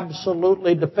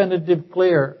absolutely definitively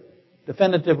clear.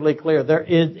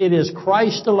 It is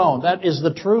Christ alone. That is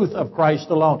the truth of Christ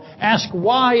alone. Ask,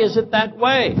 why is it that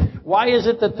way? Why is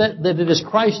it that it is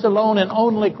Christ alone and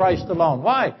only Christ alone?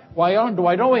 Why? Why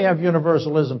don't we have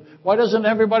universalism? Why doesn't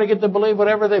everybody get to believe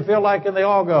whatever they feel like and they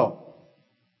all go?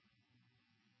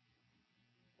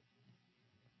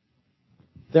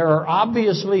 There are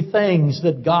obviously things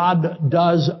that God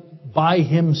does by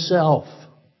Himself.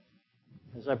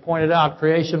 As I pointed out,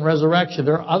 creation, resurrection,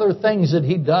 there are other things that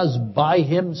He does by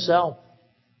Himself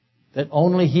that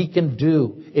only He can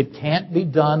do. It can't be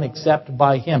done except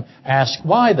by Him. Ask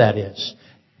why that is.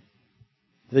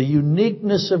 The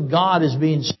uniqueness of God is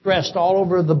being stressed all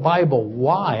over the Bible.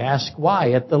 Why? Ask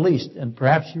why at the least. And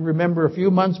perhaps you remember a few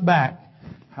months back.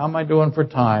 How am I doing for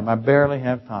time? I barely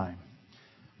have time.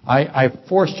 I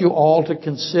forced you all to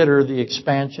consider the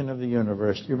expansion of the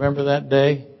universe. Do you remember that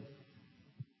day?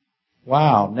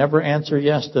 Wow, never answer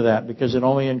yes to that because it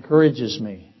only encourages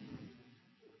me.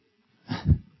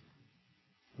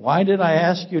 Why did I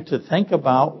ask you to think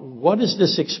about what is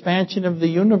this expansion of the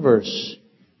universe?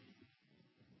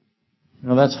 You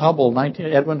know, that's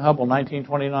Edwin Hubble,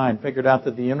 1929, figured out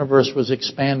that the universe was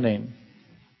expanding.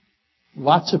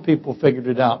 Lots of people figured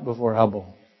it out before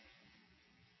Hubble.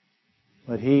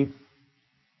 But he,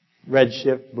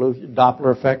 redshift,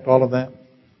 Doppler effect, all of that.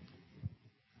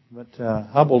 But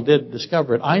Hubble did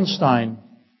discover it. Einstein,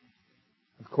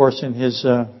 of course, in his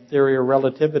theory of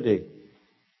relativity,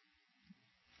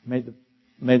 made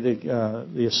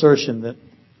the assertion that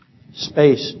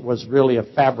space was really a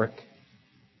fabric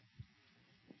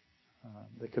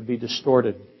that could be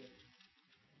distorted.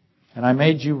 And I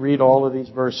made you read all of these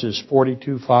verses,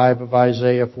 42:5 of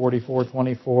Isaiah,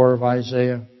 44:24 of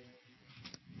Isaiah.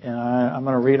 And I'm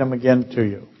going to read them again to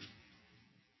you.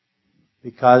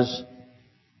 Because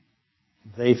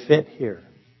they fit here.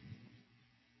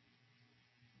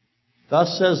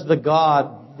 Thus says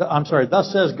God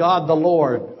the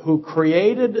Lord, who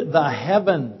created the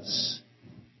heavens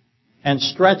and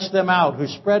stretched them out, who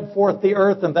spread forth the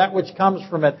earth and that which comes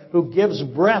from it, who gives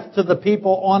breath to the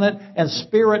people on it and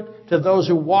spirit to those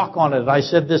who walk on it. I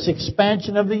said this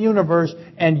expansion of the universe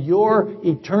and your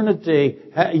eternity,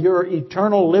 your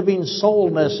eternal living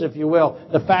soulness, if you will,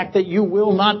 the fact that you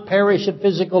will not perish at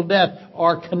physical death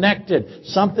are connected.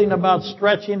 Something about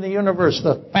stretching the universe,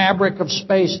 the fabric of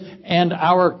space and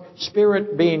our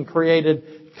spirit being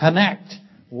created connect.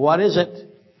 What is it?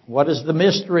 What is the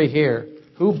mystery here?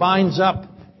 Who binds up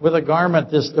with a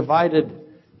garment this divided?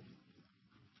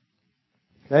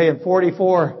 Okay, in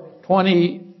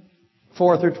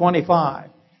 44:24 through 25.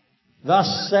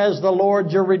 Thus says the Lord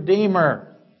your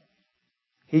Redeemer.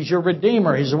 He's your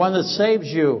Redeemer. He's the one that saves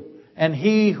you. And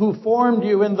He who formed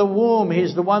you in the womb,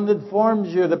 He's the one that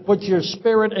forms you, that puts your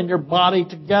spirit and your body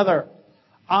together.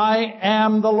 I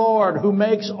am the Lord who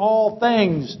makes all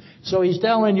things. So He's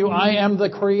telling you, I am the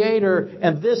Creator.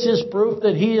 And this is proof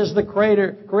that He is the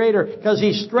Creator. Because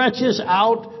He stretches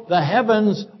out the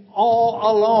heavens all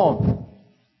alone.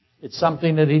 It's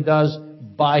something that He does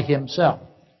by Himself.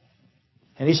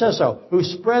 And He says so. Who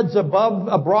spreads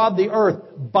abroad the earth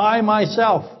by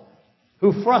myself.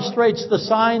 Who frustrates the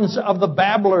signs of the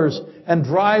babblers and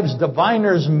drives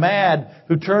diviners mad,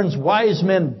 who turns wise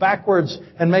men backwards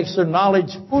and makes their knowledge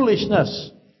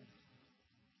foolishness.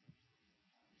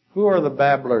 Who are the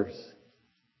babblers?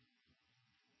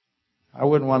 I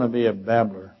wouldn't want to be a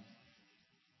babbler.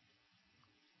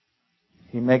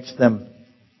 He makes them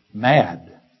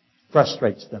mad,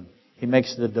 frustrates them. He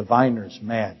makes the diviners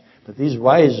mad. But these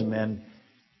wise men,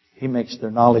 He makes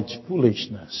their knowledge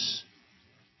foolishness.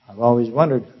 I've always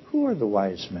wondered, who are the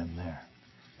wise men there?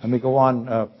 Let me go on,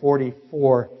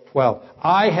 44:12.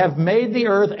 I have made the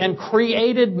earth and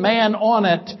created man on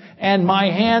it, and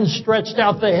my hand stretched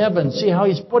out the heavens. See how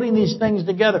He's putting these things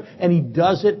together, and He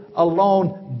does it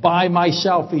alone by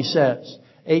myself, He says.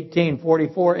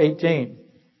 45:18.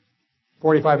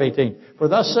 For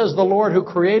thus says the Lord who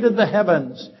created the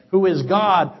heavens, who is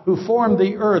God, who formed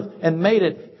the earth and made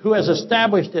it, who has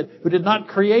established it, who did not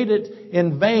create it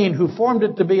in vain, who formed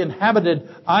it to be inhabited.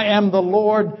 I am the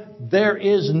Lord, there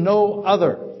is no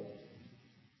other.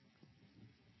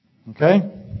 Okay?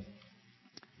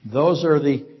 Those are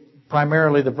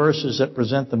primarily the verses that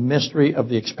present the mystery of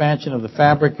the expansion of the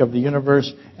fabric of the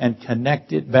universe and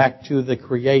connect it back to the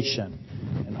creation.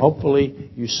 And hopefully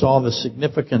you saw the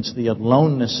significance, the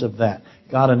aloneness of that.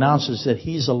 God announces that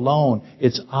He's alone.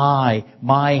 It's I,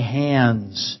 my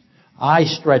hands. I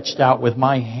stretched out with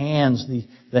my hands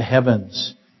the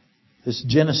heavens. This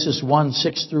Genesis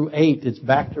 1:6-8. It's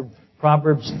back to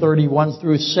Proverbs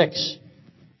 30:1-6.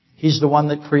 He's the one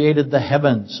that created the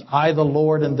heavens. I, the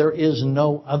Lord, and there is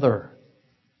no other.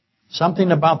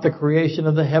 Something about the creation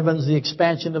of the heavens, the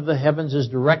expansion of the heavens, is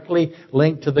directly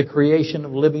linked to the creation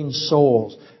of living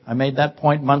souls. I made that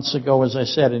point months ago, as I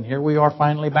said, and here we are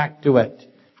finally back to it.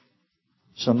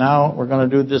 So now we're going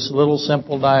to do this little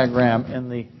simple diagram in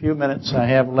the few minutes I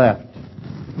have left.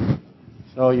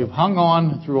 So you've hung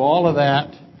on through all of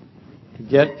that to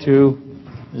get to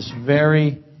this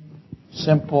very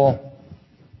simple,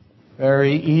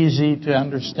 very easy to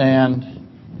understand,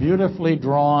 beautifully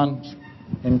drawn,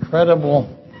 incredible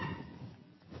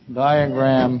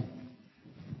diagram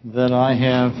that I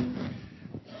have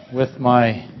with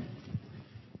my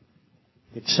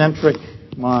eccentric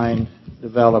mind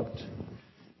developed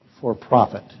for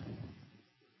profit.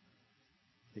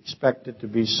 Expect it to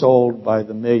be sold by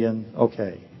the million.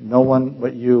 Okay, no one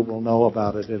but you will know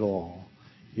about it at all,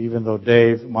 even though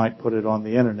Dave might put it on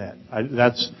the internet.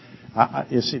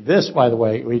 You see, this, by the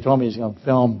way, he told me he's going to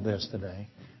film this today.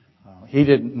 He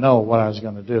didn't know what I was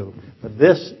going to do, but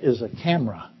this is a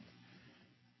camera.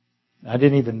 I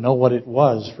didn't even know what it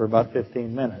was for about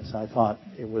 15 minutes. I thought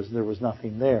there was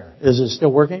nothing there. Is it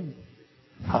still working?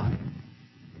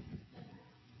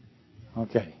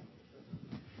 Okay.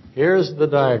 Here's the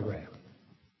diagram.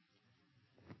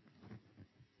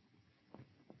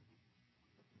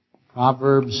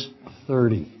 Proverbs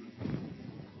 30,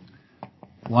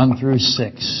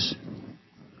 1-6.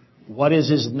 What is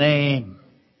His name?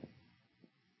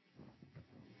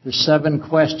 There's 7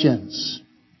 questions.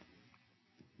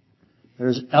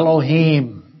 There's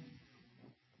Elohim.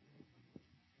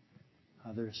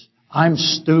 There's I'm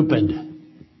stupid.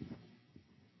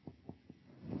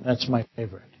 That's my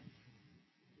favorite.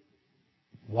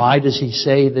 Why does He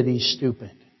say that He's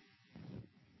stupid?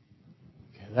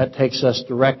 Okay, that takes us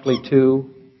directly to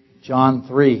John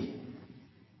 3,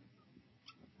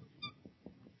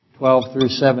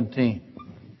 12-17,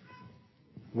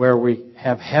 where we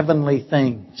have heavenly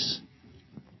things.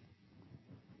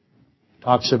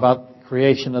 Talks about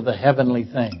creation of the heavenly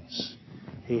things.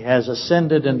 He has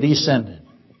ascended and descended.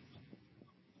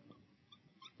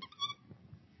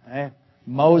 Okay?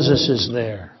 Moses is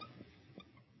there.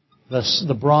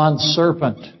 The bronze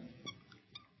serpent.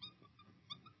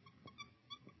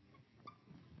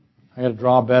 I got to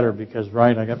draw better because,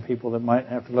 right, I got people that might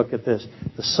have to look at this.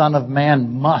 The Son of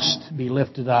Man must be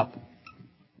lifted up.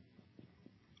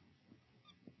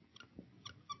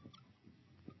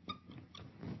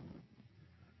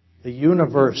 The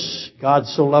universe, God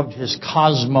so loved His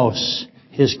cosmos,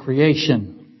 His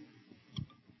creation.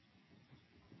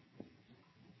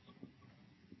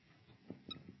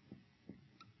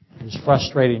 It's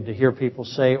frustrating to hear people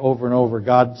say over and over,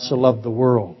 God so loved the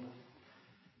world.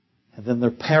 And then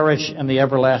there perish and the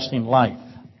everlasting life.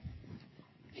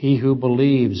 He who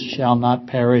believes shall not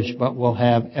perish, but will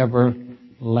have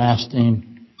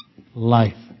everlasting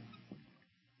life.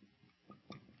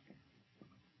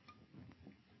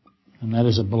 And that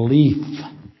is a belief.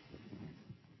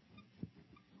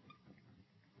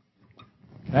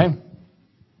 Okay?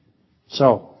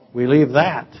 So, we leave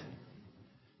that.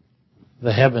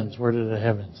 The heavens. Where do the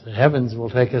heavens? The heavens will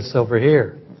take us over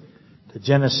here to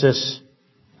Genesis.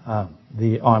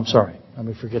 I'm sorry. Let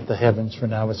me forget the heavens for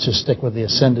now. Let's just stick with the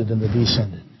ascended and the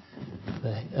descended.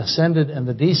 The ascended and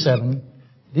the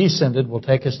descended will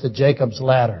take us to Jacob's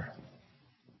ladder.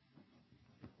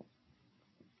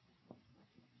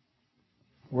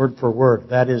 Word for word.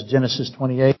 That is Genesis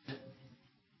 28,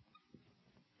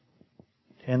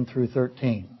 10 through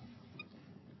 13.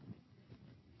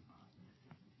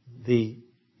 The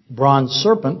bronze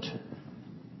serpent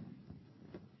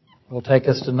will take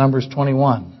us to Numbers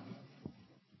 21.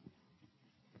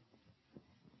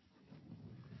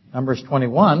 Numbers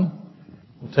 21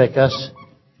 will take us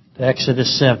to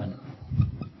Exodus 7.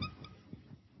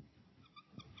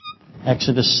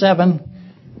 Exodus 7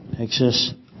 takes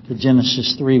us to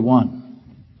Genesis 3:1.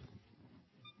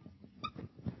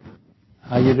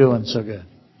 How you doing so good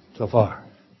so far?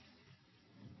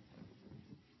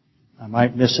 I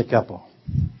might miss a couple.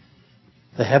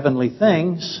 The heavenly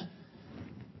things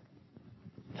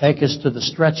take us to the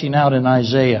stretching out in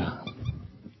Isaiah.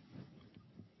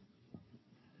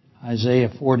 Isaiah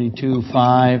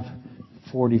 42:5,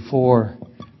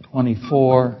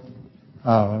 44:24.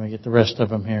 Let me get the rest of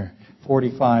them here.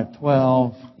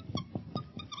 45:12.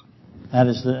 That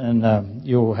is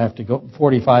you'll have to go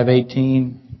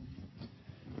 45:18.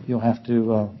 You'll have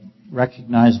to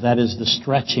recognize that is the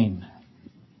stretching.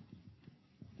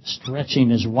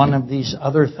 Stretching is one of these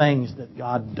other things that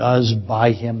God does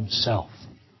by Himself,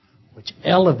 which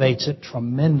elevates it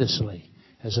tremendously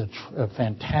as a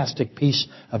fantastic piece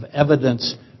of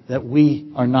evidence that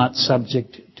we are not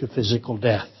subject to physical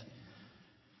death.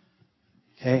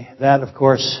 Okay, that of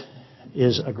course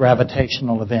is a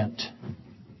gravitational event.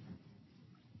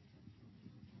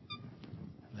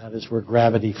 That is where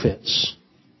gravity fits.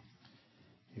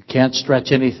 You can't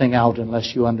stretch anything out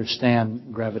unless you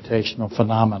understand gravitational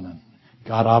phenomenon.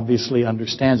 God obviously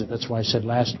understands it. That's why I said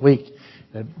last week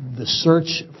that the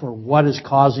search for what is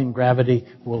causing gravity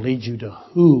will lead you to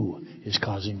who is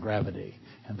causing gravity.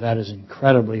 And that is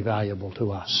incredibly valuable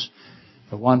to us.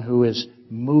 The one who is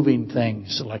moving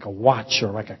things like a watch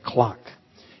or like a clock.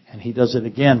 And He does it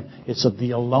again. It's of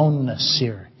the aloneness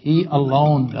here. He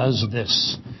alone does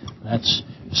this. That's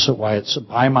so why it's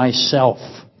by myself.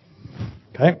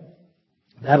 Okay?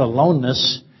 That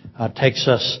aloneness takes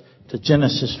us to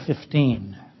Genesis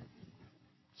 15.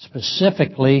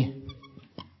 Specifically,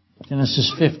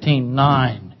 Genesis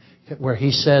 15:9, where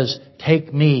He says,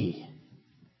 "Take me.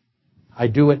 I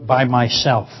do it by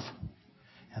myself."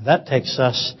 And that takes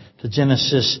us to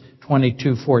Genesis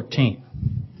 22:14,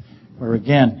 where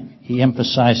again He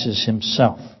emphasizes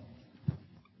Himself.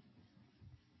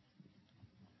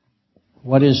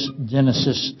 What is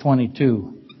Genesis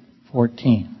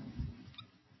 22:14?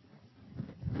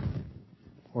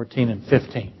 14 and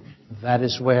 15. That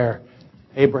is where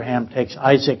Abraham takes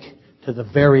Isaac to the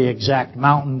very exact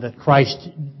mountain that Christ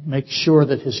makes sure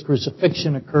that His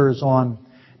crucifixion occurs on.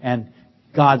 And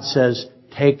God says,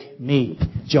 "Take me.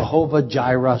 Jehovah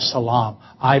Jireh Salam.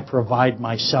 I provide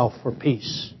myself for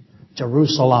peace."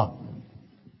 Jerusalem.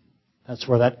 That's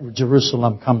where that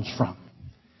Jerusalem comes from.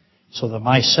 So the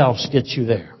myselfs gets you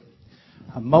there.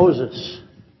 Moses,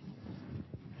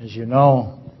 as you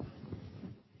know,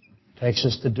 takes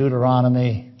us to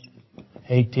Deuteronomy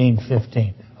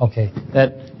 18:15. Okay,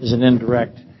 that is an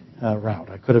indirect route.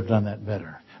 I could have done that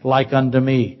better. Like unto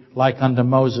me, like unto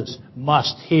Moses,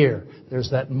 must hear. There's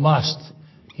that must.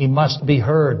 He must be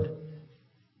heard.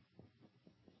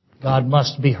 God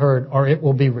must be heard, or it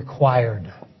will be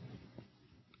required.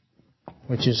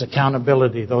 Which is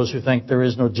accountability. Those who think there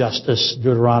is no justice,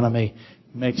 Deuteronomy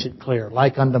makes it clear.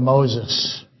 Like unto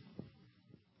Moses.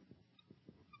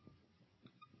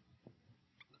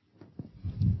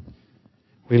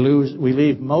 We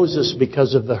leave Moses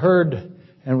because of the herd,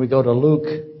 and we go to Luke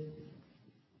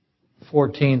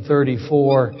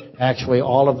 14:34. Actually,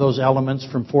 all of those elements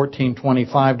from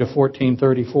 14:25 to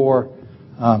 14:34.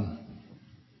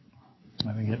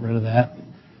 Let me get rid of that.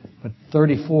 But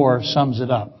 34 sums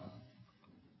it up.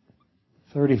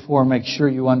 34 makes sure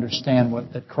you understand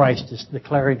that Christ is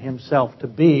declaring Himself to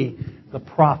be the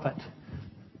prophet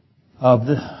of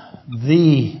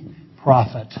the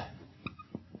prophet.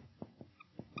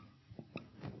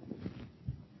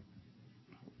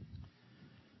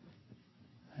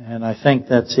 And I think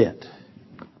that's it.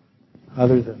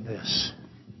 Other than this,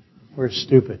 we're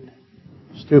stupid.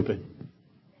 Stupid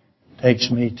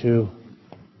takes me to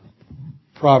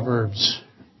Proverbs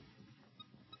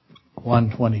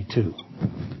 1:22.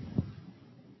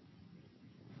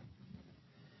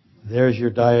 There's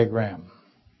your diagram.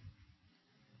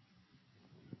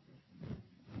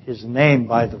 His name,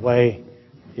 by the way,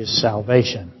 is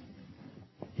salvation.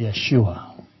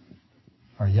 Yeshua.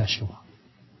 Or Yeshua.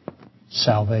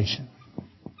 Salvation.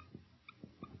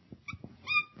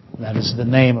 That is the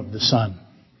name of the Son.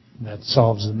 That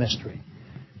solves the mystery.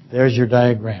 There's your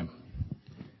diagram.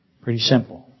 Pretty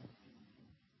simple.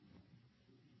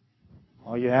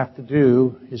 All you have to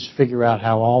do is figure out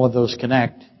how all of those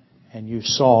connect, and you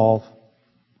solve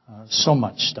so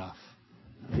much stuff.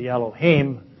 The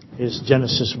Elohim is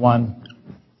Genesis 1.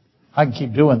 I can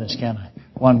keep doing this, can't I?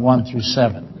 1 through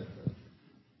 7.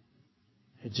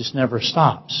 It just never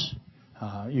stops.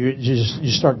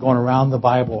 You start going around the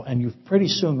Bible, and you pretty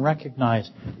soon recognize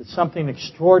that something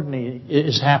extraordinary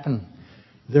is happening.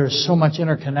 There's so much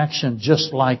interconnection,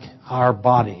 just like our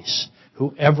bodies.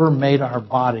 Whoever made our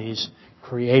bodies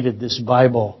created this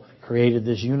Bible, created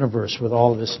this universe with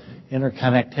all this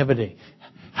interconnectivity.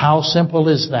 How simple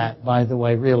is that, by the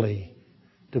way, really,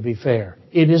 to be fair?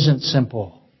 It isn't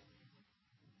simple.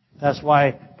 That's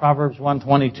why Proverbs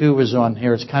 1:22 is on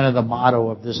here. It's kind of the motto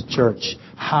of this church.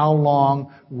 How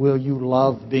long will you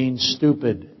love being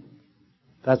stupid?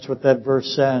 That's what that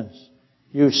verse says.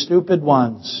 You stupid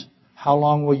ones, how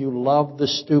long will you love the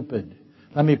stupid?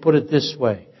 Let me put it this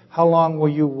way. How long will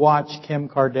you watch Kim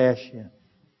Kardashian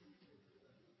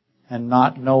and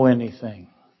not know anything?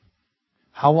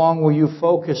 How long will you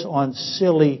focus on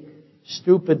silly,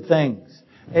 stupid things?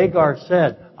 Agar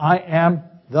said, I am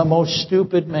the most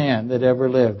stupid man that ever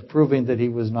lived, proving that he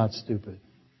was not stupid.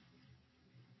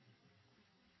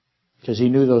 Because he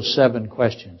knew those 7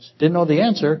 questions. Didn't know the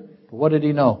answer, but what did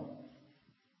he know?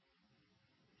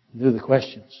 He knew the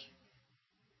questions.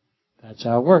 That's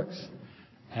how it works.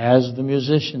 As the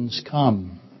musicians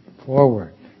come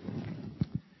forward,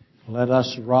 let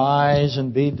us rise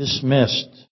and be dismissed.